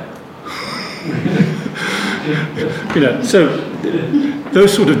there. So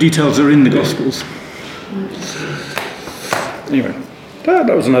those sort of details are in the Gospels. Anyway,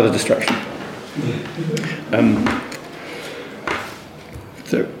 that was another distraction.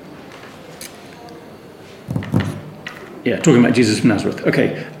 Talking about Jesus from Nazareth.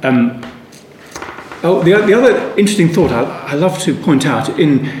 Okay. The other interesting thought I love to point out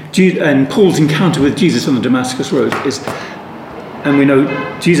in Paul's encounter with Jesus on the Damascus Road is, and we know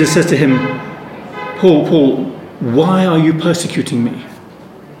Jesus says to him, Paul, why are you persecuting me?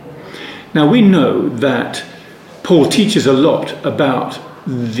 Now we know that Paul teaches a lot about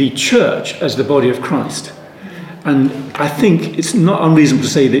the church as the body of Christ. And I think it's not unreasonable to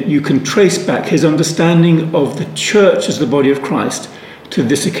say that you can trace back his understanding of the church as the body of Christ to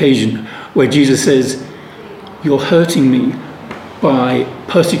this occasion where Jesus says, you're hurting me by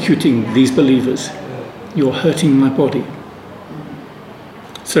persecuting these believers. You're hurting my body.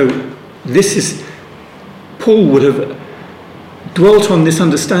 So Paul would have dwelt on this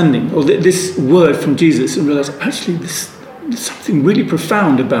understanding or this word from Jesus and realized, actually, there's something really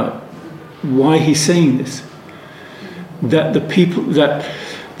profound about why he's saying this. That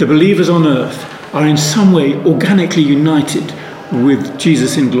the believers on earth are in some way organically united with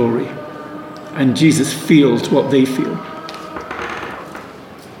Jesus in glory. And Jesus feels what they feel.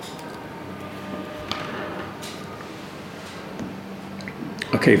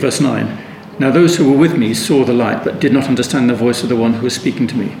 Okay, verse 9. Now those who were with me saw the light, but did not understand the voice of the one who was speaking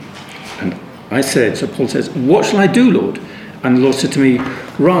to me. And I said, so Paul says, what shall I do, Lord? And the Lord said to me,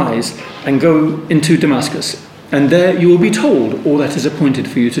 rise and go into Damascus, and there you will be told all that is appointed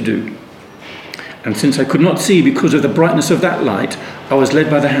for you to do. And since I could not see because of the brightness of that light, I was led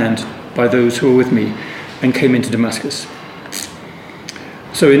by the hand by those who were with me and came into Damascus.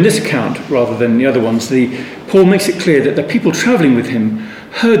 So in this account, rather than the other ones, Paul makes it clear that the people travelling with him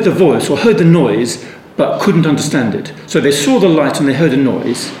heard the voice or heard the noise, but couldn't understand it. So they saw the light and they heard a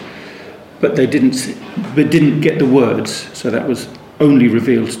noise, but they didn't get the words. So that was only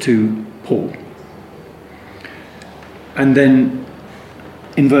revealed to Paul. And then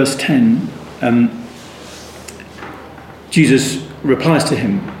in verse 10, Jesus replies to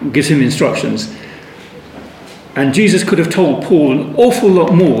him, gives him instructions. And Jesus could have told Paul an awful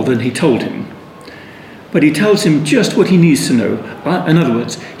lot more than he told him. But he tells him just what he needs to know. In other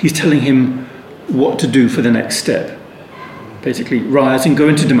words, he's telling him what to do for the next step. Basically, rise and go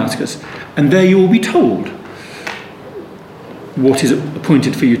into Damascus, and there you will be told what is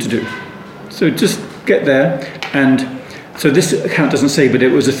appointed for you to do. So just get there. And so this account doesn't say, but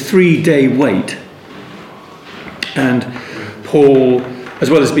it was a 3-day wait. And Paul, as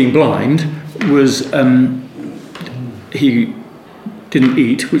well as being blind, he didn't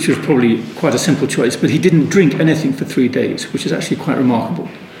eat, which was probably quite a simple choice, but he didn't drink anything for 3 days, which is actually quite remarkable,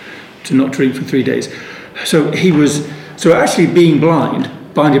 to not drink for 3 days. So actually being blinded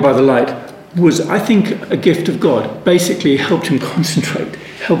by the light, was, I think, a gift of God. Basically helped him concentrate,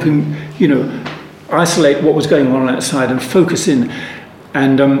 help him, isolate what was going on outside and focus in.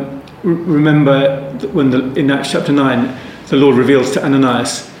 And remember when in Acts chapter 9, the Lord reveals to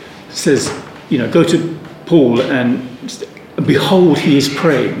Ananias, says, go to Paul and behold, he is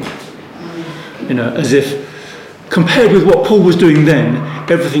praying. As if compared with what Paul was doing then,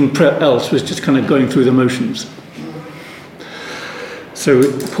 everything else was just kind of going through the motions. So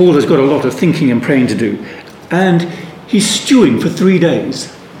Paul has got a lot of thinking and praying to do. And he's stewing for 3 days.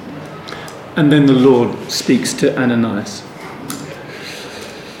 And then the Lord speaks to Ananias.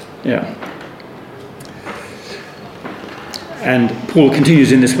 Yeah. And Paul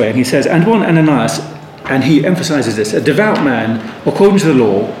continues in this way, and he says, and one Ananias, and he emphasizes this, a devout man, according to the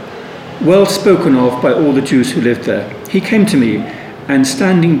law, well spoken of by all the Jews who lived there. He came to me, and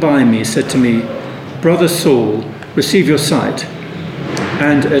standing by me said to me, Brother Saul, receive your sight.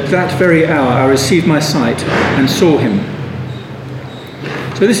 And at that very hour I received my sight and saw him.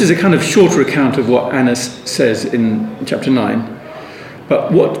 So this is a kind of shorter account of what Annas says in chapter 9.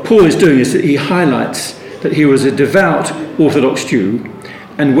 But what Paul is doing is that he highlights that he was a devout Orthodox Jew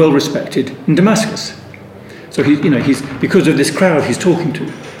and well respected in Damascus. So he's because of this crowd he's talking to,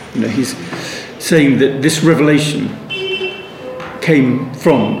 he's saying that this revelation came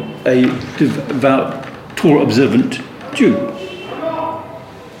from a devout Torah observant Jew.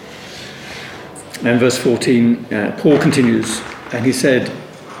 And verse 14, Paul continues, and he said,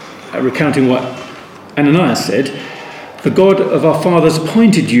 recounting what Ananias said, the God of our fathers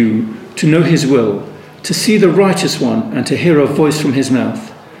appointed you to know his will, to see the righteous one and to hear a voice from his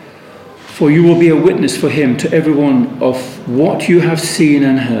mouth. For you will be a witness for him to everyone of what you have seen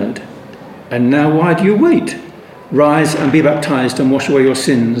and heard. And now why do you wait? Rise and be baptized and wash away your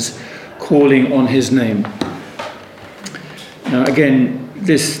sins, calling on his name. Now again,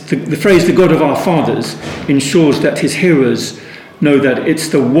 the phrase, the God of our fathers, ensures that his hearers know that it's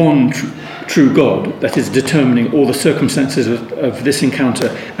the one true God that is determining all the circumstances of this encounter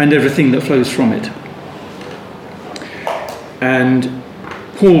and everything that flows from it. And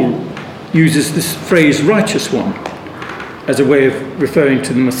Paul uses this phrase, righteous one, as a way of referring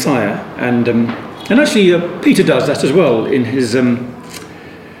to the Messiah. And actually Peter does that as well in his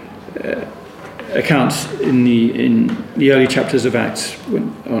accounts in the early chapters of Acts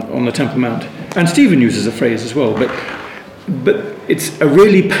on the Temple Mount. And Stephen uses the phrase as well. But it's a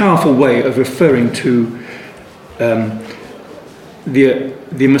really powerful way of referring to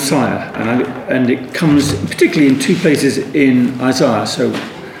the Messiah, and it comes particularly in two places in Isaiah. So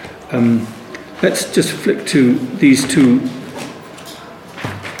let's just flick to these two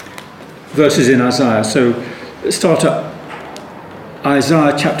verses in Isaiah. So let's start at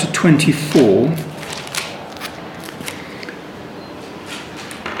Isaiah chapter 24,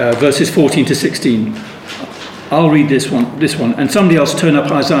 verses 14 to 16. I'll read this one, and somebody else turn up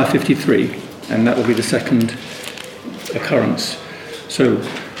Isaiah 53, and that will be the second occurrence. So,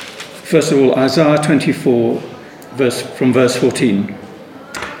 first of all, Isaiah 24, from verse 14.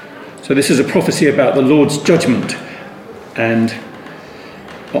 So this is a prophecy about the Lord's judgment and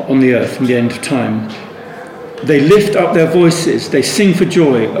on the earth in the end of time. They lift up their voices, they sing for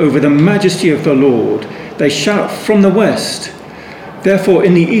joy over the majesty of the Lord. They shout from the west. Therefore,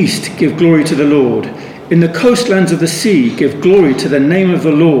 in the east, give glory to the Lord. In the coastlands of the sea, give glory to the name of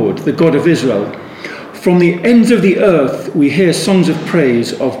the Lord, the God of Israel. From the ends of the earth, we hear songs of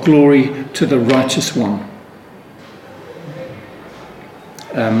praise, of glory to the righteous one.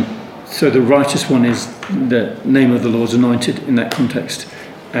 So the righteous one is the name of the Lord's anointed in that context,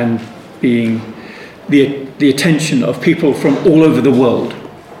 and being the attention of people from all over the world.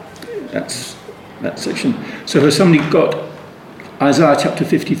 That's that section. So has somebody got Isaiah chapter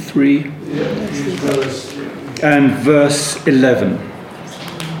 53 and verse 11?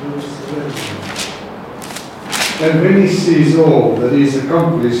 And when he sees all that is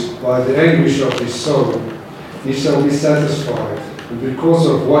accomplished by the anguish of his soul, he shall be satisfied. And because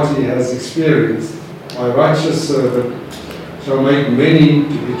of what he has experienced, my righteous servant shall make many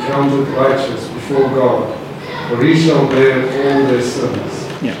to be counted righteous before God, for he shall bear all their sins.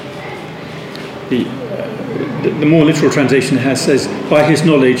 Yeah. The more literal translation says, by his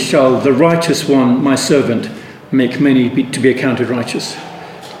knowledge shall the righteous one, my servant, make many to be accounted righteous.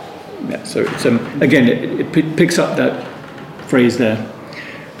 Yeah, so it's, again, it picks up that phrase there.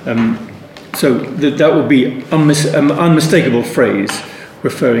 So that would be an unmistakable phrase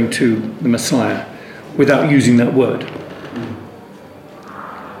referring to the Messiah without using that word.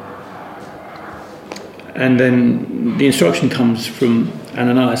 And then the instruction comes from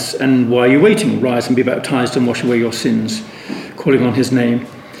Ananias, and why are you waiting? Rise and be baptized and wash away your sins, calling on his name.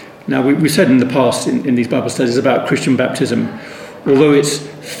 Now, we said in the past in these Bible studies about Christian baptism, although it's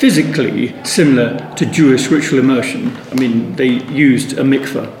physically similar to Jewish ritual immersion. I mean, they used a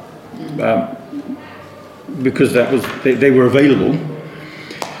mikveh because they were available.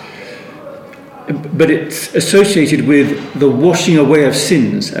 But it's associated with the washing away of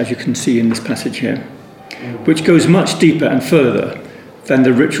sins, as you can see in this passage here, which goes much deeper and further than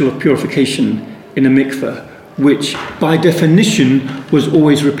the ritual of purification in a mikveh, which by definition was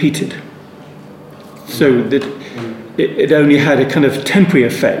always repeated. So that it only had a kind of temporary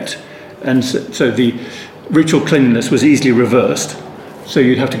effect, and so the ritual cleanliness was easily reversed. So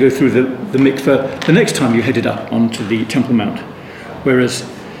you'd have to go through the mikveh the next time you headed up onto the Temple Mount. Whereas,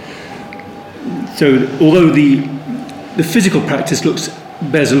 so although the physical practice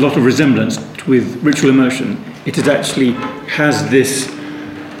bears a lot of resemblance with ritual immersion, it actually has this,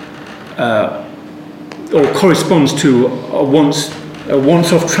 or corresponds to a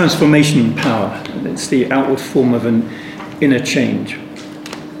once-off transformation power. It's the outward form of an inner change.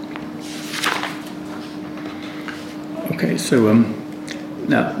 Okay, so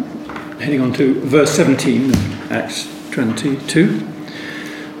now heading on to verse 17 of Acts 22.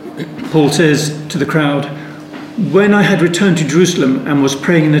 Paul says to the crowd, "When I had returned to Jerusalem and was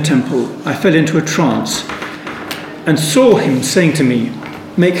praying in the temple, I fell into a trance and saw him saying to me,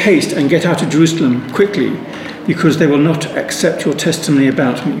 'Make haste and get out of Jerusalem quickly, because they will not accept your testimony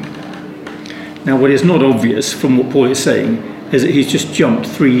about me.'" Now, what is not obvious from what Paul is saying is that he's just jumped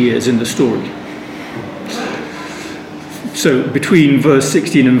 3 years in the story. So between verse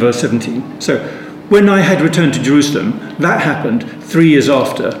 16 and verse 17. So when I had returned to Jerusalem, that happened 3 years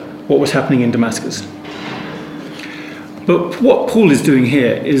after what was happening in Damascus. But what Paul is doing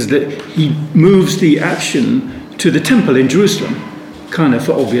here is that he moves the action to the temple in Jerusalem, kind of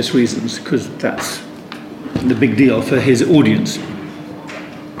for obvious reasons, because that's the big deal for his audience.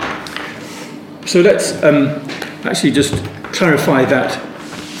 So let's actually just clarify that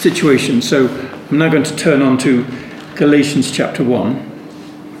situation. So I'm now going to turn on to Galatians chapter 1.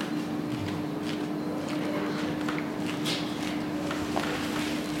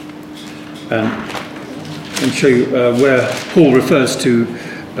 And show you where Paul refers to,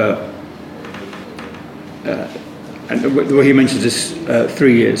 and where he mentions this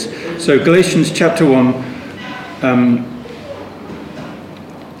 3 years. So Galatians chapter 1,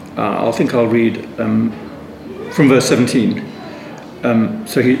 I think I'll read from verse 17.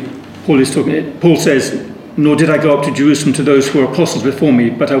 Paul says, "Nor did I go up to Jerusalem to those who were apostles before me,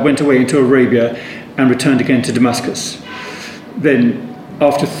 but I went away into Arabia and returned again to Damascus. Then,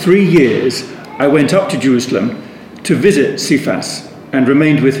 after 3 years, I went up to Jerusalem to visit Cephas and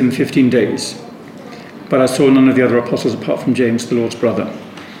remained with him 15 days. But I saw none of the other apostles apart from James, the Lord's brother."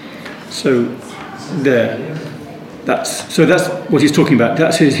 So that's what he's talking about.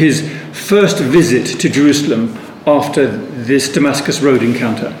 That's his first visit to Jerusalem after this Damascus Road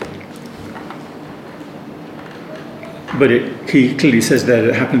encounter. But he clearly says there that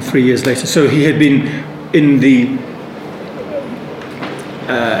it happened 3 years later. So he had been in the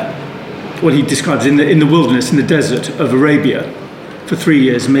what he describes in the wilderness, in the desert of Arabia, for 3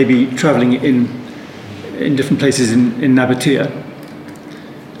 years, maybe travelling in different places in Nabatea.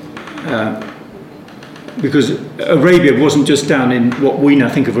 Because Arabia wasn't just down in what we now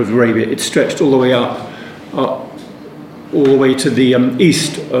think of as Arabia; it stretched all the way up all the way to the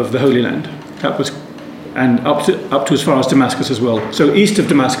east of the Holy Land. That was, and up to as far as Damascus as well. So east of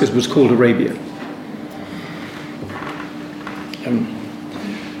Damascus was called Arabia.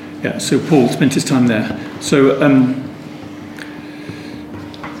 So Paul spent his time there. So, and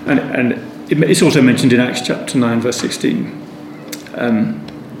it's also mentioned in Acts chapter 9, verse 16.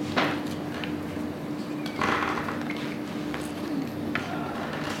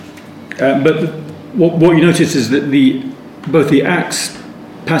 But what you notice is that both the Acts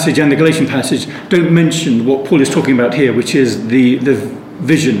passage and the Galatian passage don't mention what Paul is talking about here, which is the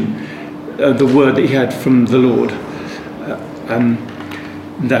vision, the word that he had from the Lord.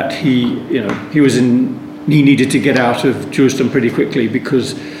 That he needed to get out of Jerusalem pretty quickly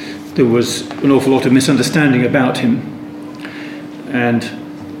because there was an awful lot of misunderstanding about him, and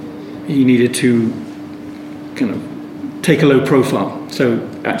he needed to kind of take a low profile. So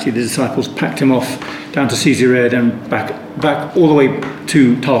actually the disciples packed him off down to Caesarea, then back all the way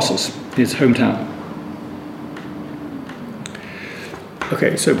to Tarsus, his hometown.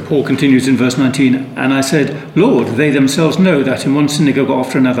 Okay, so Paul continues in verse 19, "And I said, Lord, they themselves know that in one synagogue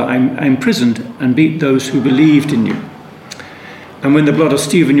after another I imprisoned and beat those who believed in you. And when the blood of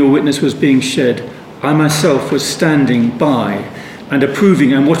Stephen, your witness, was being shed, I myself was standing by and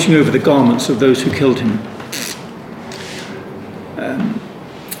approving and watching over the garments of those who killed him."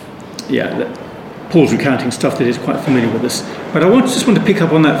 Paul's recounting stuff that is quite familiar with us. But I just want to pick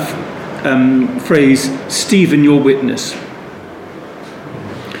up on that phrase, "Stephen, your witness."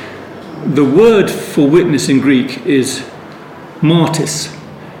 The word for witness in Greek is martis,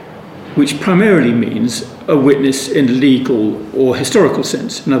 which primarily means a witness in a legal or historical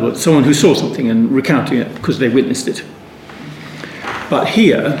sense. In other words, someone who saw something and recounting it because they witnessed it. But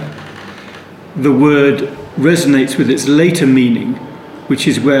here, the word resonates with its later meaning, which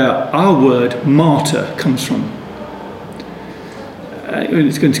is where our word martyr comes from.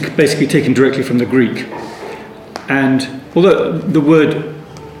 It's going to basically taken directly from the Greek. And although the word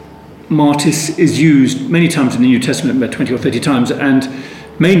martis is used many times in the New Testament, about 20 or 30 times, and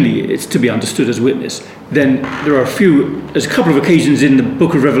mainly it's to be understood as witness, then there's a couple of occasions in the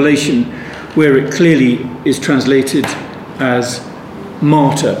book of Revelation where it clearly is translated as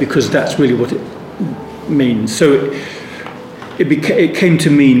martyr, because that's really what it means. So it came to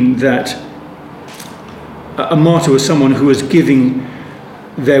mean that a martyr was someone who was giving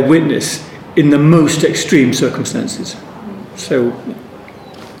their witness in the most extreme circumstances. So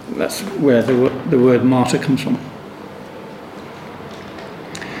that's where the word martyr comes from.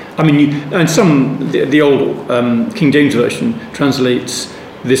 I mean, and the old King James Version translates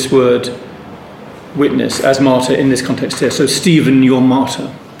this word witness as martyr in this context here. So Stephen, your martyr,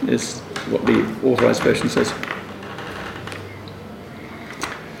 is what the Authorized Version says.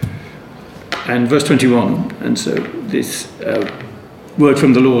 And verse 21, and so this word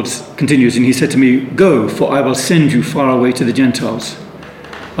from the Lord continues, and he said to me, "Go, for I will send you far away to the Gentiles.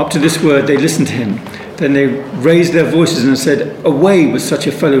 Up to this word they listened to him. Then they raised their voices and said, "Away with such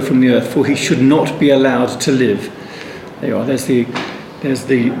a fellow from the earth, for he should not be allowed to live." There you are. There's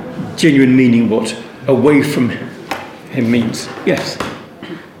the genuine meaning what away from him means. Yes.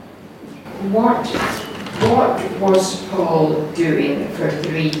 What was Paul doing for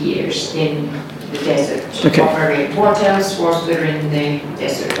 3 years in the desert of Arabia? What else was there in the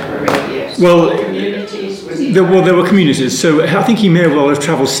desert of Arabia? Well, communities? There were communities. So I think he may well have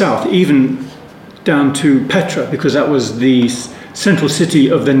travelled south, even down to Petra, because that was the central city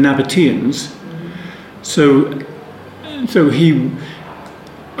of the Nabateans. So he,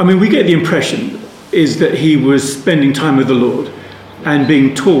 I mean, we get the impression is that he was spending time with the Lord and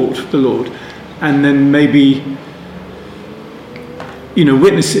being taught the Lord, and then maybe,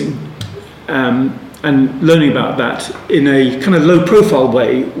 witnessing and learning about that in a kind of low-profile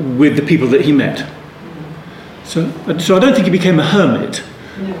way with the people that he met. So I don't think he became a hermit,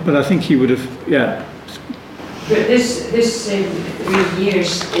 but I think he would have, But this 3 years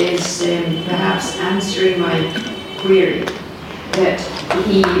is perhaps answering my query that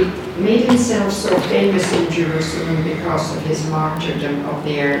he made himself so famous in Jerusalem because of his martyrdom of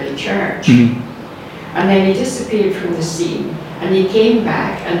the early church. Mm-hmm. And then he disappeared from the scene, and he came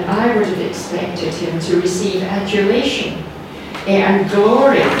back, and I would have expected him to receive adulation and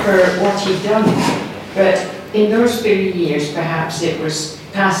glory for what he'd done. But in those 3 years, perhaps it was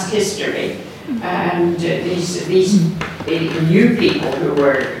past history, and these new people who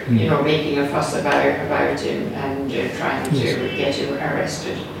were, making a fuss about him and trying to get him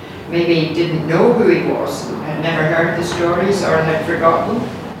arrested, maybe didn't know who he was, had never heard the stories, or had forgotten.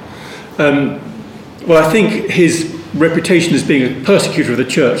 Well, I think his reputation as being a persecutor of the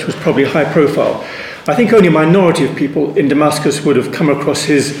church was probably high profile. I think only a minority of people in Damascus would have come across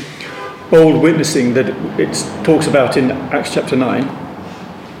his bold witnessing that it talks about in Acts chapter 9.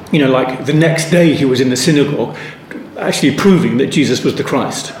 Like the next day he was in the synagogue actually proving that Jesus was the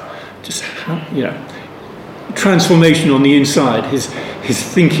Christ. Just, transformation on the inside. His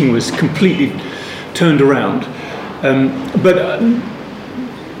thinking was completely turned around.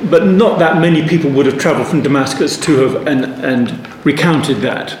 But not that many people would have travelled from Damascus to have and recounted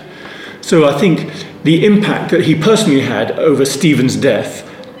that. So I think the impact that he personally had over Stephen's death,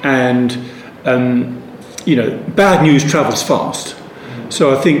 and bad news travels fast.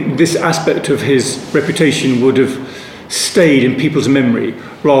 So I think this aspect of his reputation would have stayed in people's memory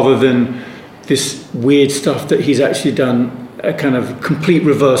rather than this weird stuff that he's actually done, a kind of complete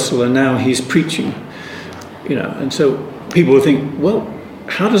reversal, and now he's preaching. And so people will think, well,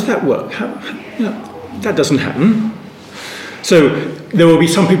 how does that work? That doesn't happen. So there will be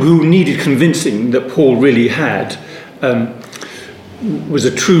some people who needed convincing that Paul really was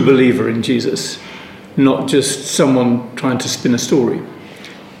a true believer in Jesus, not just someone trying to spin a story,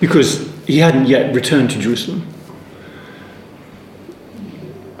 because he hadn't yet returned to Jerusalem.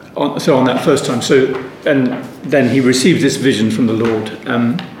 On that first time. And then he received this vision from the Lord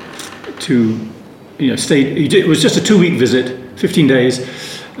to stay. It was just a 2-week visit, 15 days,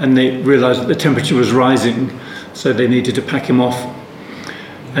 and they realised that the temperature was rising, so they needed to pack him off.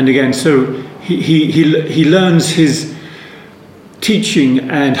 And again, so he learns his teaching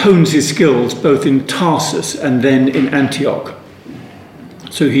and hones his skills both in Tarsus and then in Antioch.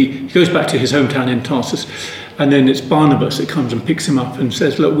 So he goes back to his hometown in Tarsus, and then it's Barnabas that comes and picks him up and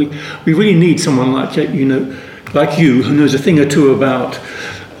says, "Look, we really need someone like you who knows a thing or two about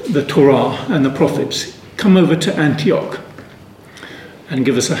the Torah and the prophets. Come over to Antioch and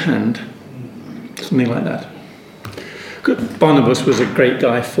give us a hand." Something like that. Barnabas was a great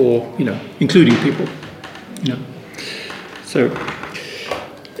guy for, including people. So,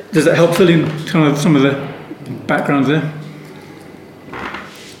 does that help fill in kind of some of the background there?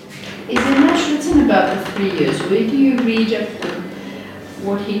 Is there much written about the 3 years? Where do you read up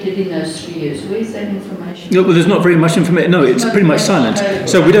what he did in those 3 years? Where is that information? No, well, there's not very much information. No, it's pretty much silent.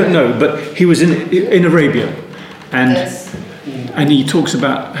 So we don't know, but he was in Arabia, and he talks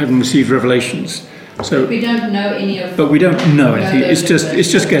about having received revelations. So but we don't know any of. But we don't know anything.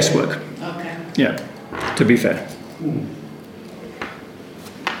 It's just guesswork. Okay. Yeah, to be fair.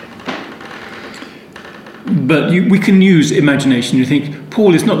 But we can use imagination. You think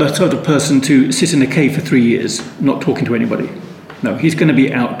Paul is not the sort of person to sit in a cave for 3 years, not talking to anybody. No, he's going to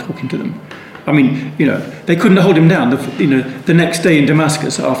be out talking to them. I mean, they couldn't hold him down. The next day in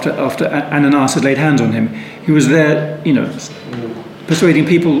Damascus, after Ananias had laid hands on him, he was there, persuading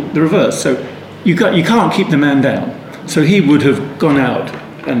people the reverse. So you can't keep the man down. So he would have gone out,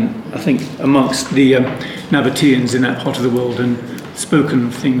 and I think amongst the Nabateans in that part of the world, and spoken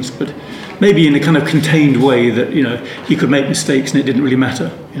of things, but maybe in a kind of contained way that, he could make mistakes and it didn't really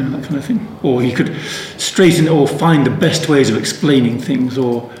matter, that kind of thing. Or he could straighten or find the best ways of explaining things,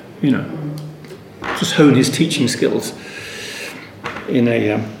 or, just hone his teaching skills in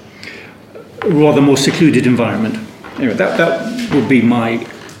a rather more secluded environment. Anyway, that would be my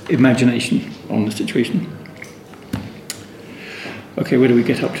imagination on the situation. Okay, where do we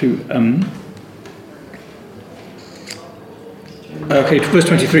get up to? Okay, to verse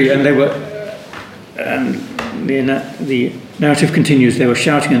 23, and they were, the narrative continues, they were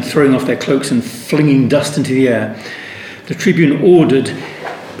shouting and throwing off their cloaks and flinging dust into the air. The tribune ordered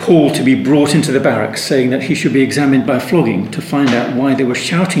Paul to be brought into the barracks, saying that he should be examined by flogging to find out why they were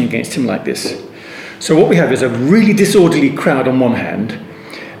shouting against him like this. So what we have is a really disorderly crowd on one hand,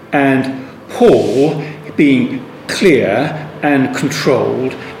 and Paul being clear and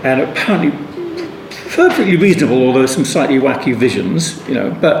controlled and apparently perfectly reasonable, although some slightly wacky visions,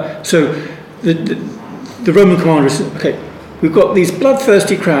 But so the Roman commander says, okay, we've got these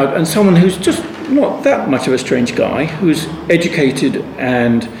bloodthirsty crowd and someone who's just not that much of a strange guy, who's educated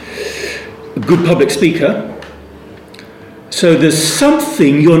and a good public speaker. So there's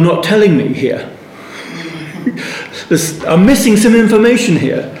something you're not telling me here. I'm missing some information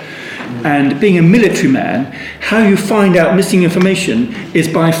here. And being a military man, how you find out missing information is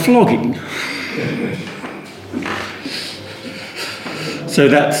by flogging. So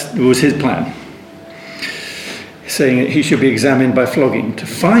that was his plan, saying that he should be examined by flogging to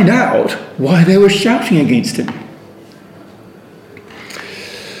find out why they were shouting against him.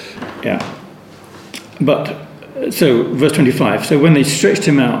 Yeah. But, so, verse 25, so when they stretched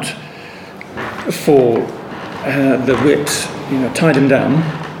him out for the whips, tied him down,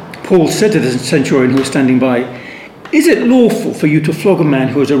 Paul said to the centurion who was standing by, "Is it lawful for you to flog a man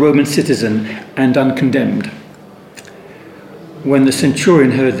who is a Roman citizen and uncondemned?" When the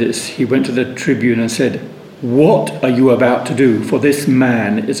centurion heard this, he went to the tribune and said, "What are you about to do? For this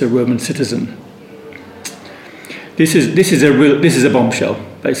man is a Roman citizen." This is a bombshell,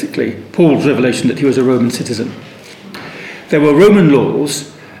 basically. Paul's revelation that he was a Roman citizen. There were Roman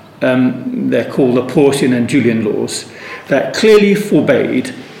laws, they're called the Porcian and Julian laws, that clearly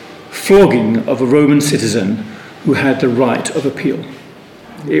forbade flogging of a Roman citizen who had the right of appeal.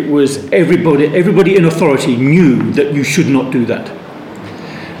 It was everybody in authority knew that you should not do that.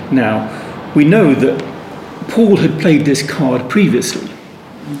 Now, we know that Paul had played this card previously.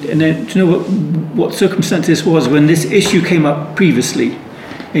 And then, do you know what circumstance this was when this issue came up previously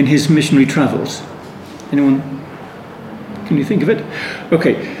in his missionary travels? Anyone? Can you think of it?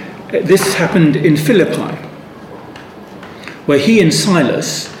 Okay, this happened in Philippi, where he and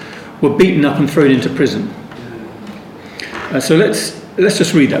Silas were beaten up and thrown into prison. So let's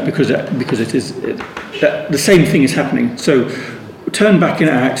just read that because it is the same thing is happening. So turn back in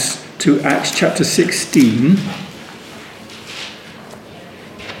Acts to Acts chapter 16.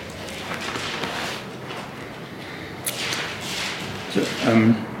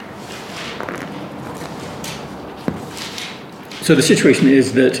 So the situation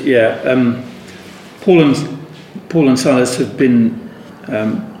is that Paul and Silas have been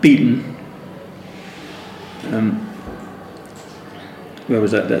beaten. Where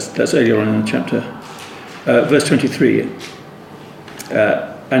was that? That's earlier on in the chapter. Verse 23.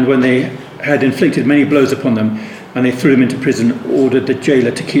 And when they had inflicted many blows upon them, and they threw them into prison, ordered the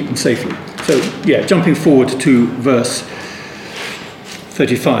jailer to keep them safely. So, jumping forward to verse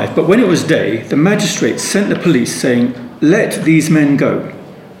 35. But when it was day, the magistrates sent the police, saying, "Let these men go."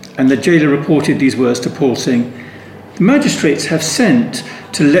 And the jailer reported these words to Paul, saying, "The magistrates have sent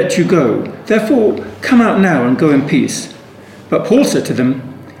to let you go. Therefore, come out now and go in peace." But Paul said to them,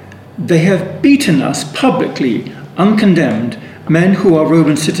 "They have beaten us publicly, uncondemned, men who are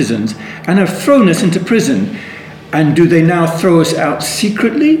Roman citizens, and have thrown us into prison. And do they now throw us out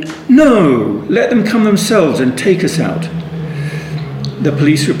secretly? No, let them come themselves and take us out." The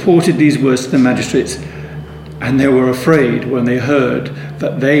police reported these words to the magistrates, and they were afraid when they heard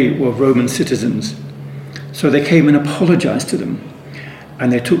that they were Roman citizens. So they came and apologized to them,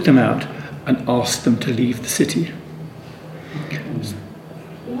 and they took them out and asked them to leave the city.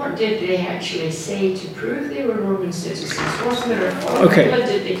 What did they actually say to prove they were Roman citizens? Wasn't there a formula? Okay.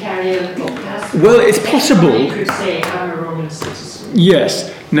 Did they carry a little passport? Well, it's possible. You could say, "I'm a Roman citizen." Yes.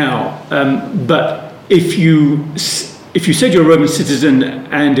 Now, but if you said you're a Roman citizen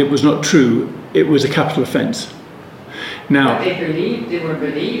and it was not true, it was a capital offence. Now, But they were believed. they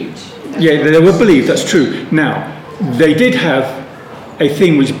were believed. That's true. Now, they did have a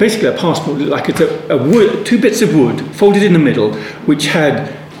thing which is basically a passport, like it's a wood, two bits of wood folded in the middle, which had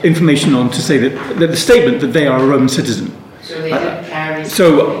information on to say that the statement that they are a Roman citizen. So they did carry.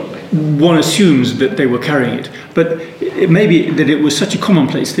 So one assumes that they were carrying it, but it may be that it was such a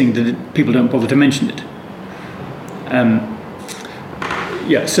commonplace thing that people don't bother to mention it.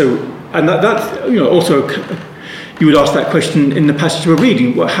 So, and that also you would ask that question in the passage we're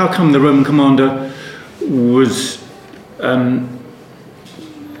reading. Well, how come the Roman commander was,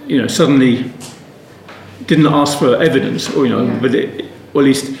 suddenly didn't ask for evidence, or but or at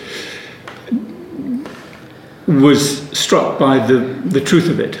least was struck by the truth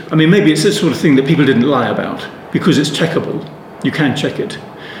of it. I mean, maybe it's the sort of thing that people didn't lie about because it's checkable. You can check it,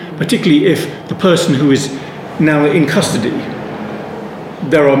 particularly if the person who is now in custody,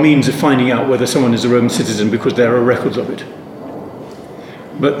 there are means of finding out whether someone is a Roman citizen because there are records of it.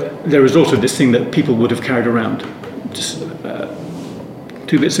 But there is also this thing that people would have carried around, just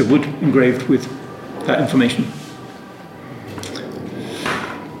 2 bits of wood engraved with that information.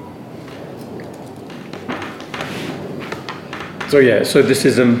 So this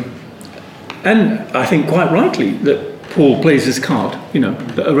is, and I think quite rightly that Paul plays this card,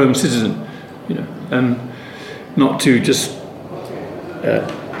 that a Roman citizen, not to just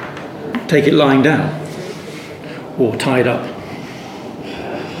take it lying down or tied up.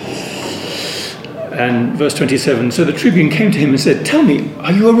 And verse 27, so the tribune came to him and said, "Tell me,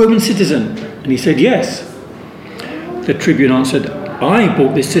 are you a Roman citizen?" And he said, "Yes." The tribune answered, "I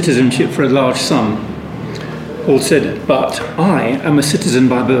bought this citizenship for a large sum." Paul said, "But I am a citizen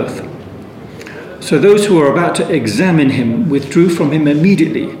by birth." So those who were about to examine him withdrew from him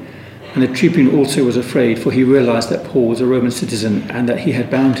immediately, and the tribune also was afraid, for he realized that Paul was a Roman citizen and that he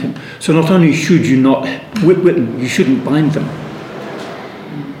had bound him. So not only should you not whip them, you shouldn't bind them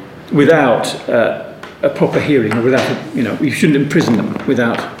without a proper hearing, or without, you shouldn't imprison them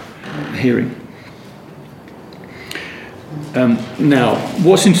without a hearing. Now,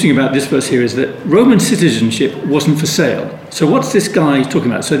 what's interesting about this verse here is that Roman citizenship wasn't for sale. So what's this guy talking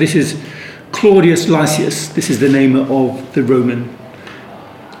about? So this is Claudius Lysias. This is the name of the Roman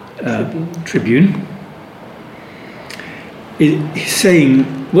tribune.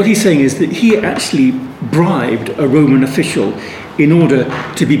 What he's saying is that he actually bribed a Roman official in order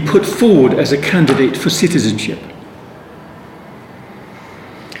to be put forward as a candidate for citizenship.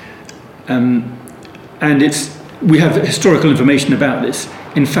 And we have historical information about this.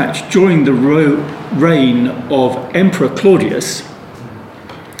 In fact, during the reign of Emperor Claudius,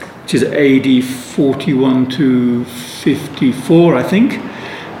 which is AD 41 to 54, I think,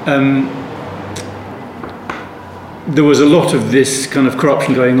 there was a lot of this kind of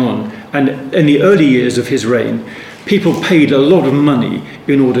corruption going on. And in the early years of his reign, people paid a lot of money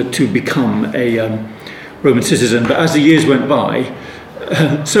in order to become a Roman citizen. But as the years went by,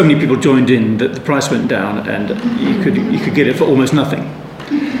 so many people joined in that the price went down, and you could get it for almost nothing.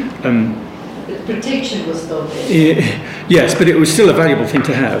 The protection was still there. Yes, but it was still a valuable thing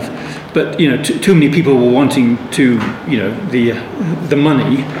to have. But too many people were wanting to, the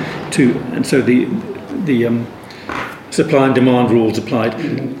money to, and so the supply and demand rules applied.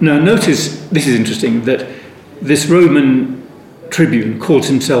 Now notice, this is interesting, that this Roman tribune calls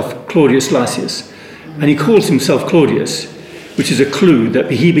himself Claudius Lysias, and he calls himself Claudius, which is a clue that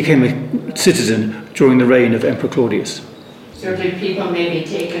he became a citizen during the reign of Emperor Claudius. So did people maybe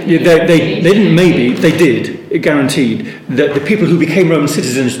take an... Yeah, they didn't maybe, they did, it guaranteed, that the people who became Roman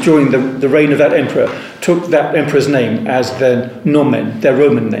citizens during the reign of that emperor took that emperor's name as their nomen, their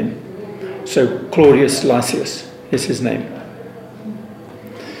Roman name. So Claudius Lysias is his name.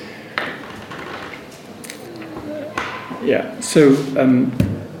 So,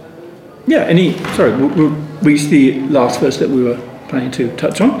 we'll reach the last verse that we were planning to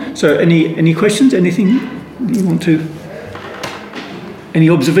touch on. So any questions, anything you want to... Any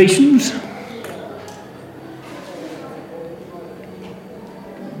observations?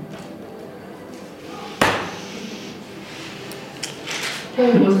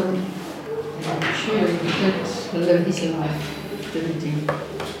 Paul wasn't sure he could live his life, didn't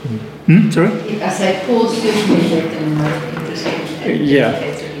he? Sorry? I said Paul certainly lived in life.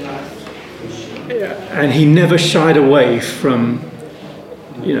 And he never shied away from,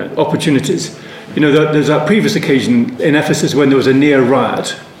 opportunities. There's that previous occasion in Ephesus when there was a near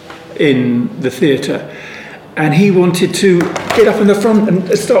riot in the theatre, and he wanted to get up in the front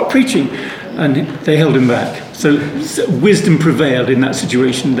and start preaching, and they held him back. So wisdom prevailed in that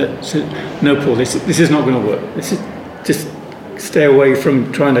situation that said, "No, Paul, this is not going to work. This is just stay away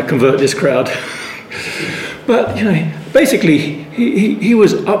from trying to convert this crowd." But basically, he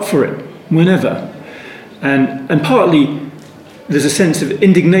was up for it whenever, and partly there's a sense of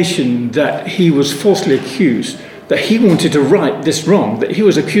indignation that he was falsely accused, that he wanted to right this wrong, that he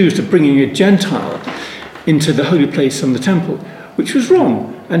was accused of bringing a Gentile into the holy place and the temple, which was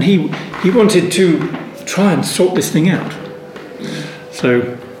wrong. And he wanted to try and sort this thing out.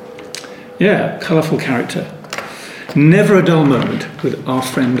 So, yeah, colourful character. Never a dull moment with our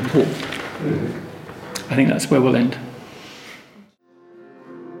friend Paul. I think that's where we'll end.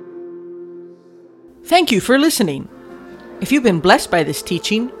 Thank you for listening. If you've been blessed by this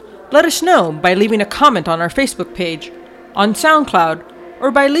teaching, let us know by leaving a comment on our Facebook page, on SoundCloud,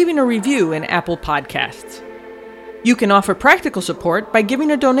 or by leaving a review in Apple Podcasts. You can offer practical support by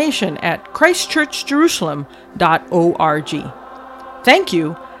giving a donation at christchurchjerusalem.org. Thank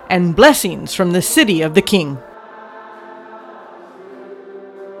you, and blessings from the City of the King.